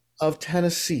governor of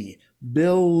Tennessee,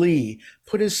 Bill Lee,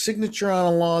 put his signature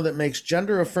on a law that makes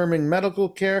gender-affirming medical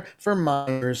care for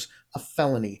minors a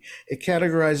felony. It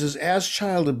categorizes as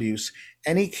child abuse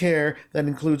any care that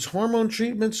includes hormone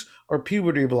treatments or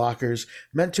puberty blockers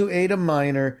meant to aid a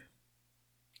minor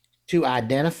to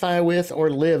identify with or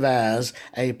live as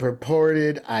a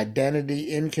purported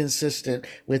identity inconsistent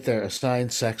with their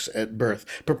assigned sex at birth.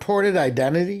 Purported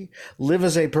identity? Live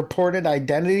as a purported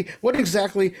identity? What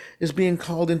exactly is being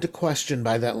called into question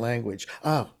by that language?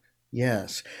 Oh,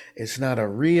 yes, it's not a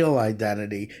real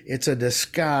identity. It's a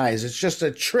disguise. It's just a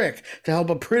trick to help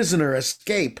a prisoner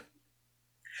escape.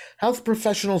 Health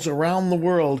professionals around the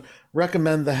world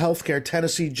recommend the healthcare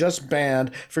Tennessee just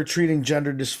banned for treating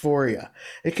gender dysphoria.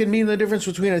 It can mean the difference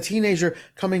between a teenager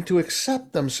coming to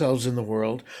accept themselves in the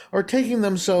world or taking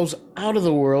themselves out of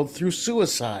the world through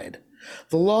suicide.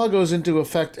 The law goes into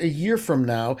effect a year from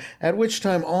now, at which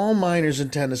time all minors in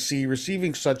Tennessee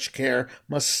receiving such care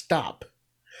must stop.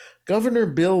 Governor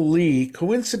Bill Lee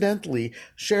coincidentally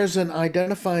shares an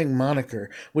identifying moniker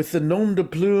with the nom de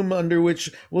plume under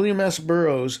which William S.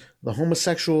 Burroughs, the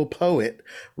homosexual poet,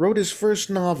 wrote his first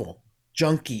novel,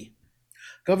 Junkie.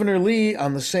 Governor Lee,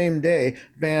 on the same day,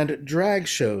 banned drag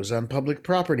shows on public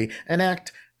property, an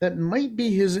act that might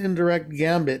be his indirect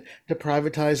gambit to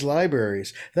privatize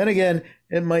libraries. Then again,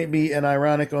 it might be an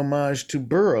ironic homage to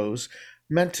Burroughs,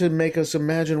 meant to make us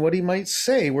imagine what he might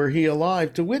say were he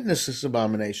alive to witness this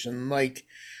abomination, like,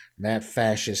 that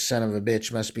fascist son of a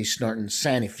bitch must be snorting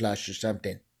Sandy Flush or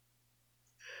something.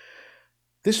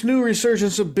 This new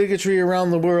resurgence of bigotry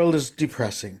around the world is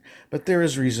depressing, but there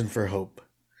is reason for hope.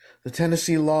 The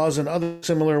Tennessee laws and other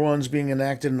similar ones being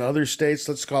enacted in other states,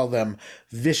 let's call them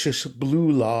vicious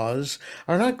blue laws,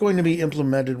 are not going to be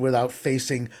implemented without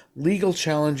facing legal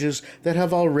challenges that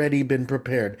have already been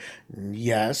prepared.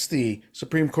 Yes, the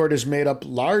Supreme Court is made up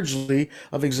largely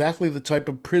of exactly the type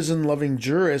of prison-loving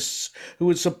jurists who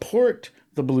would support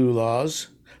the blue laws,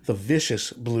 the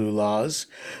vicious blue laws,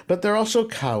 but they're also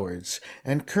cowards,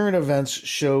 and current events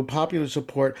show popular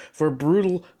support for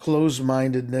brutal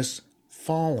closed-mindedness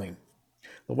falling.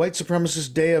 The white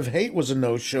supremacist Day of Hate was a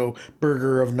no-show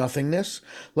burger of nothingness.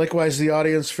 Likewise, the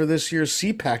audience for this year's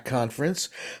CPAC conference,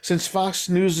 since Fox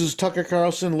News' Tucker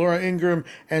Carlson, Laura Ingraham,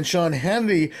 and Sean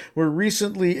Hannity were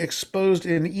recently exposed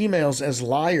in emails as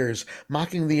liars,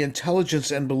 mocking the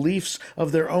intelligence and beliefs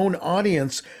of their own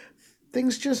audience,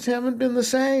 things just haven't been the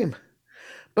same.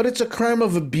 But it's a crime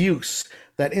of abuse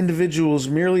that individuals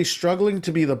merely struggling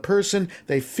to be the person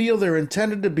they feel they're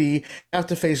intended to be have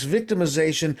to face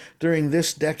victimization during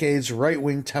this decade's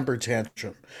right-wing temper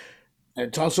tantrum.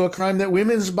 It's also a crime that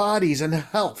women's bodies and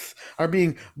health are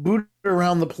being booted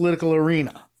around the political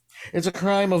arena. It's a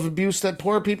crime of abuse that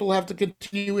poor people have to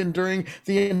continue enduring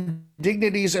the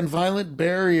indignities and violent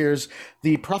barriers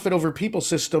the profit over people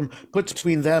system puts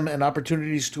between them and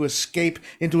opportunities to escape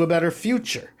into a better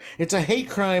future. It's a hate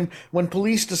crime when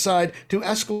police decide to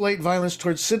escalate violence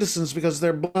towards citizens because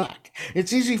they're black.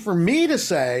 It's easy for me to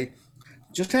say,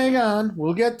 just hang on,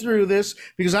 we'll get through this,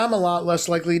 because I'm a lot less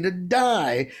likely to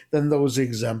die than those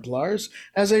exemplars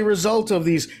as a result of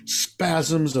these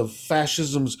spasms of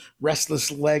fascism's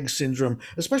restless leg syndrome,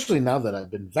 especially now that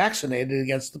I've been vaccinated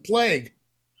against the plague.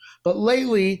 But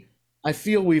lately, I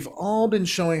feel we've all been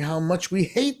showing how much we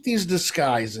hate these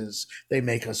disguises they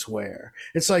make us wear.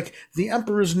 It's like the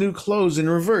emperor's new clothes in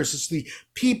reverse. It's the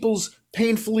people's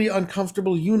painfully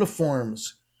uncomfortable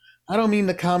uniforms. I don't mean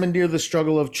to commandeer the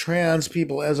struggle of trans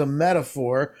people as a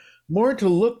metaphor, more to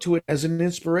look to it as an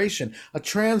inspiration. A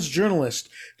trans journalist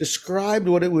described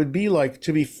what it would be like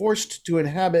to be forced to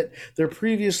inhabit their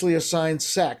previously assigned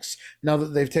sex now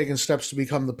that they've taken steps to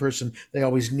become the person they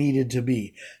always needed to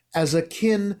be, as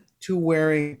akin to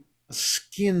wearing a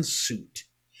skin suit.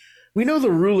 We know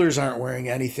the rulers aren't wearing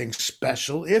anything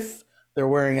special, if they're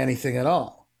wearing anything at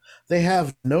all. They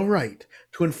have no right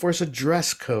to enforce a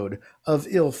dress code of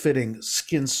ill-fitting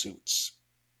skin suits.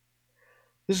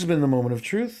 This has been the Moment of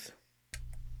Truth.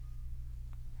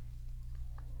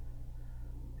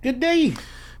 Good day.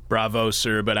 Bravo,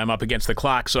 sir, but I'm up against the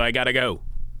clock, so I gotta go.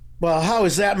 Well, how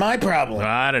is that my problem?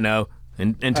 I don't know.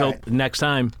 Until All right. next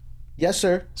time, Yes,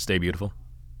 sir. stay beautiful.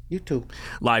 You too.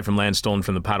 Live from land stolen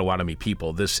from the Potawatomi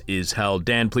people, this is Hell.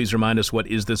 Dan, please remind us what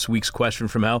is this week's question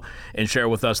from Hell, and share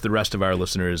with us the rest of our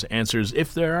listeners' answers,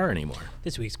 if there are any more.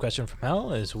 This week's question from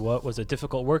Hell is, what was a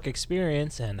difficult work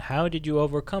experience and how did you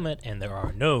overcome it? And there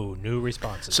are no new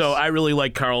responses. So I really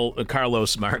like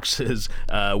Carlos Marx's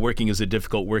working is a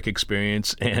difficult work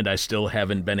experience, and I still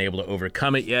haven't been able to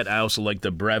overcome it yet. I also like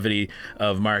the brevity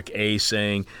of Mark A.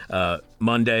 saying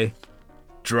Monday,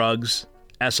 drugs,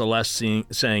 SLS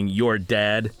saying your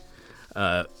dad,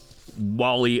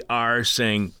 Wally R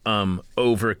saying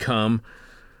overcome.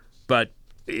 But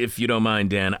if you don't mind,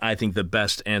 Dan, I think the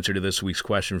best answer to this week's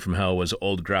question from Hell was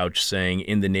Old Grouch saying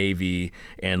in the Navy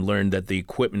and learned that the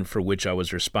equipment for which I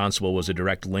was responsible was a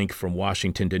direct link from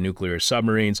Washington to nuclear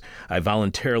submarines. I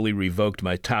voluntarily revoked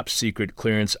my top secret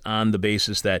clearance on the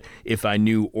basis that if I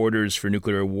knew orders for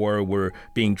nuclear war were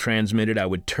being transmitted, I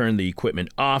would turn the equipment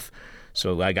off.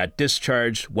 So I got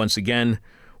discharged. Once again,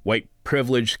 white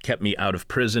privilege kept me out of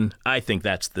prison. I think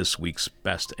that's this week's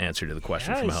best answer to the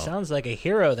question from he Hell. sounds like a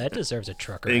hero. That deserves a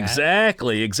trucker hat.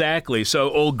 Exactly. So,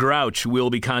 Old Grouch, we'll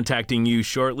be contacting you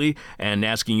shortly and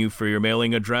asking you for your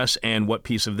mailing address and what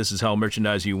piece of This Is Hell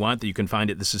merchandise you want that you can find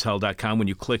at thisishell.com when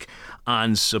you click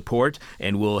on support,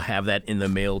 and we'll have that in the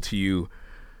mail to you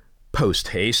post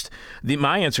haste.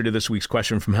 My answer to this week's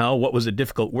question from Hell, what was a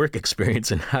difficult work experience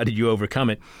and how did you overcome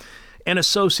it, An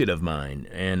associate of mine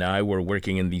and I were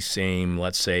working in the same,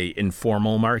 let's say,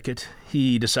 informal market.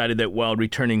 He decided that while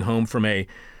returning home from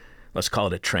let's call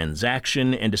it a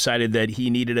transaction, and decided that he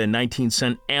needed a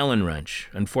 19-cent Allen wrench.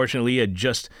 Unfortunately, he had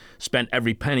just spent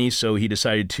every penny, so he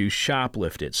decided to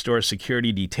shoplift it. Store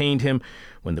security detained him.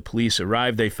 When the police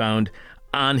arrived, they found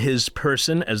on his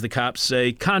person, as the cops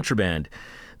say, contraband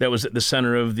that was at the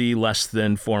center of the less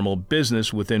than formal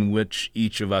business within which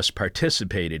each of us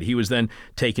participated. He was then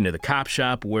taken to the cop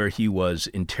shop where he was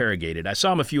interrogated. I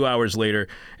saw him a few hours later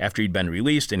after he'd been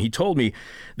released, and he told me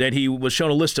that he was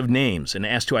shown a list of names and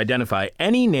asked to identify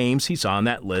any names he saw on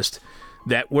that list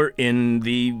that were in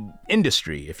the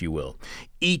industry, if you will.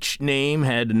 Each name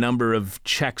had a number of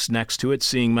checks next to it.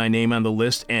 Seeing my name on the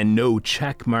list and no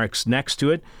check marks next to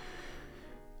it,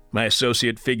 my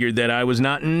associate figured that I was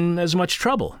not in as much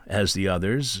trouble as the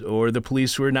others, or the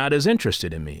police were not as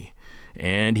interested in me,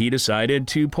 and he decided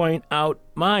to point out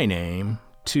my name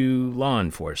to law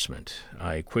enforcement.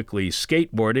 I quickly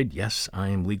skateboarded, yes, I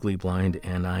am legally blind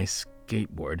and I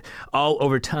skateboard, all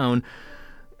over town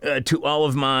to all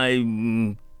of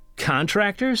my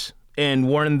contractors and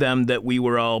warned them that we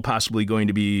were all possibly going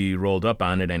to be rolled up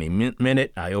on at any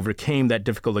minute. I overcame that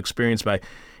difficult experience by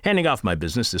handing off my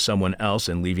business to someone else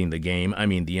and leaving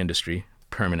the industry,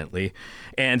 permanently.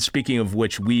 And speaking of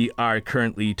which, we are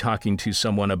currently talking to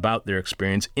someone about their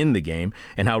experience in the game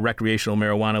and how recreational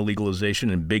marijuana legalization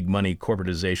and big money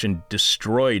corporatization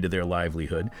destroyed their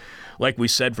livelihood. Like we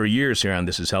said for years here on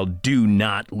This Is Hell, do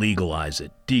not legalize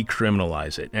it,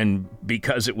 decriminalize it. And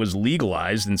because it was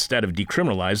legalized instead of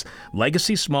decriminalized,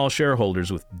 legacy small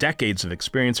shareholders with decades of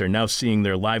experience are now seeing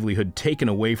their livelihood taken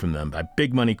away from them by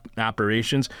big money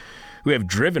operations who have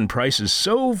driven prices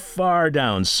so far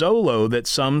down, so low that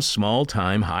some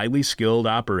small-time, highly skilled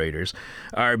operators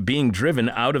are being driven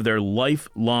out of their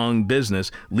lifelong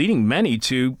business, leading many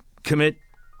to commit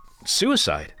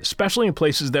suicide, especially in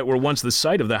places that were once the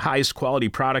site of the highest quality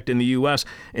product in the U.S.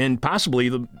 and possibly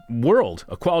the world,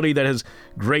 a quality that has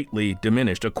greatly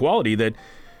diminished, a quality that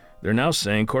they're now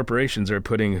saying corporations are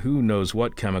putting who knows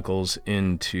what chemicals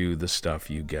into the stuff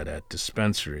you get at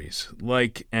dispensaries.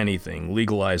 Like anything,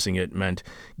 legalizing it meant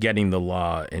getting the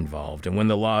law involved. And when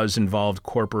the law is involved,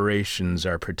 corporations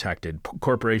are protected.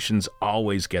 Corporations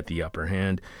always get the upper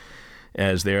hand,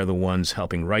 as they are the ones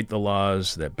helping write the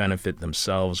laws that benefit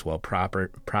themselves while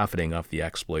profiting off the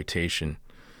exploitation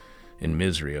and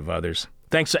misery of others.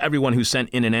 Thanks to everyone who sent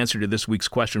in an answer to this week's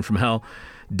question from hell.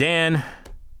 Dan,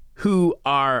 who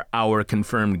are our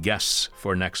confirmed guests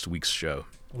for next week's show?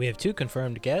 We have two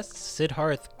confirmed guests.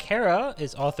 Siddharth Kara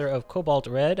is author of Cobalt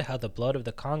Red, How the Blood of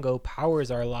the Congo Powers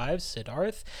Our Lives.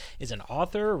 Siddharth is an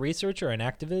author, researcher, and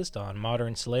activist on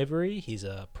modern slavery. He's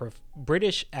a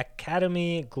British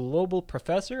Academy Global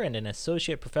Professor and an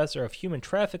Associate Professor of Human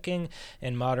Trafficking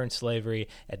and Modern Slavery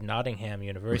at Nottingham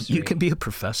University. You can be a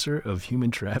professor of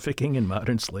human trafficking and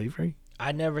modern slavery?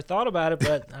 I never thought about it,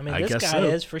 but I mean, I this guess guy so.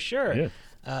 is for sure. Yeah.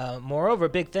 Moreover,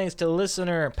 big thanks to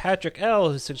listener Patrick L.,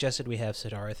 who suggested we have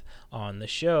Siddharth on the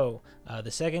show.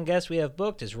 The second guest we have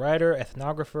booked is writer,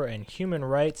 ethnographer, and human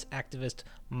rights activist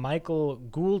Michael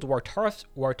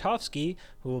Gould-Wartofsky,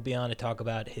 who will be on to talk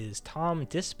about his Tom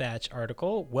Dispatch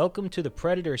article, Welcome to the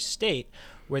Predator State,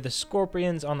 where the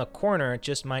scorpions on the corner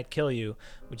just might kill you,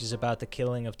 which is about the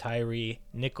killing of Tyree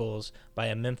Nichols by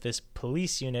a Memphis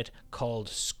police unit called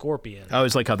Scorpion. I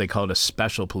always like how they call it a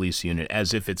special police unit,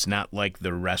 as if it's not like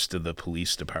the rest of the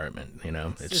police department, you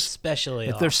know? It's especially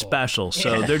They're awful. special,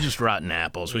 so Yeah. they're just rotten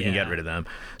apples. We can Yeah. get rid of them.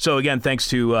 So again, thanks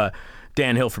to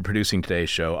Dan Hill for producing today's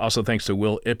show. Also thanks to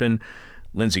Will Ippen,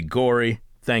 Lindsay Gorey.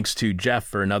 Thanks to Jeff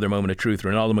for another moment of truth,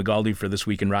 Ronaldo Magaldi for This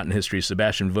Week in Rotten History,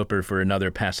 Sebastian Vupper for another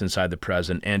Past Inside the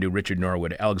Present, and to Richard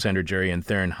Norwood, Alexander Jerry, and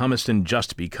Theron Humiston,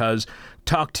 just because.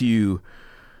 Talk to you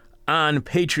on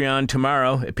Patreon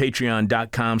tomorrow at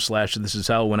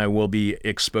patreon.com/thisishell, when I will be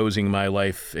exposing my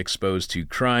life exposed to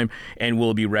crime, and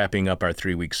we'll be wrapping up our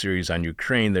 3-week series on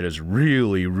Ukraine that has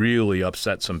really, really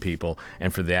upset some people.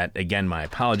 And for that, again, my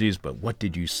apologies, but what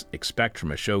did you expect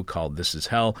from a show called This Is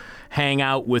Hell? Hang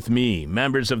out with me,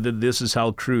 members of the This Is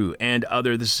Hell crew, and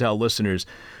other This Is Hell listeners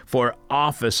for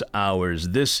office hours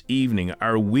this evening,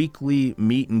 our weekly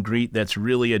meet and greet that's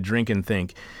really a drink and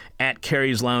think at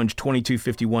Carrie's Lounge,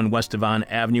 2251 West Devon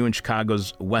Avenue in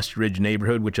Chicago's West Ridge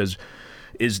neighborhood, which is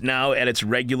now at its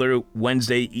regular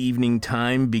Wednesday evening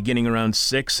time, beginning around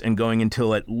 6 and going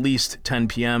until at least 10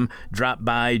 p.m. Drop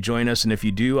by, join us, and if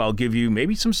you do, I'll give you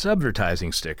maybe some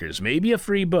subvertising stickers, maybe a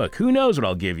free book. Who knows what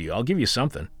I'll give you? I'll give you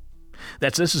something.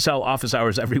 That's This Is Hell office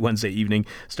hours every Wednesday evening,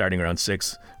 starting around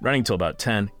 6, running till about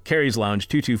 10. Carrie's Lounge,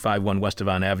 2251 West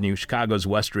Avon Avenue, Chicago's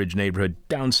West Ridge neighborhood,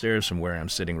 downstairs from where I'm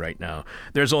sitting right now.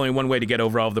 There's only one way to get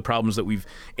over all of the problems that we've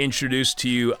introduced to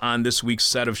you on this week's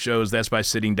set of shows. That's by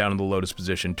sitting down in the lotus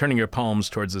position, turning your palms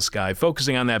towards the sky,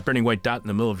 focusing on that burning white dot in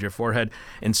the middle of your forehead,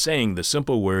 and saying the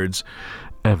simple words,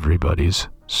 everybody's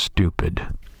stupid.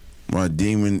 My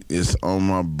demon is on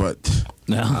my butt.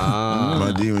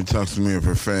 My demon talks to me in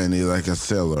profanity like a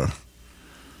sailor.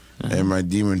 And my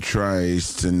demon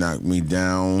tries to knock me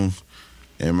down.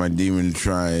 And my demon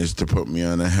tries to put me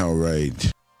on a hell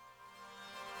ride.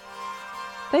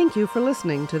 Thank you for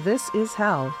listening to This Is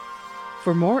Hell.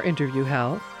 For more interview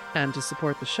hell and to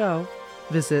support the show,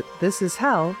 visit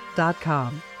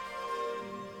thisishell.com.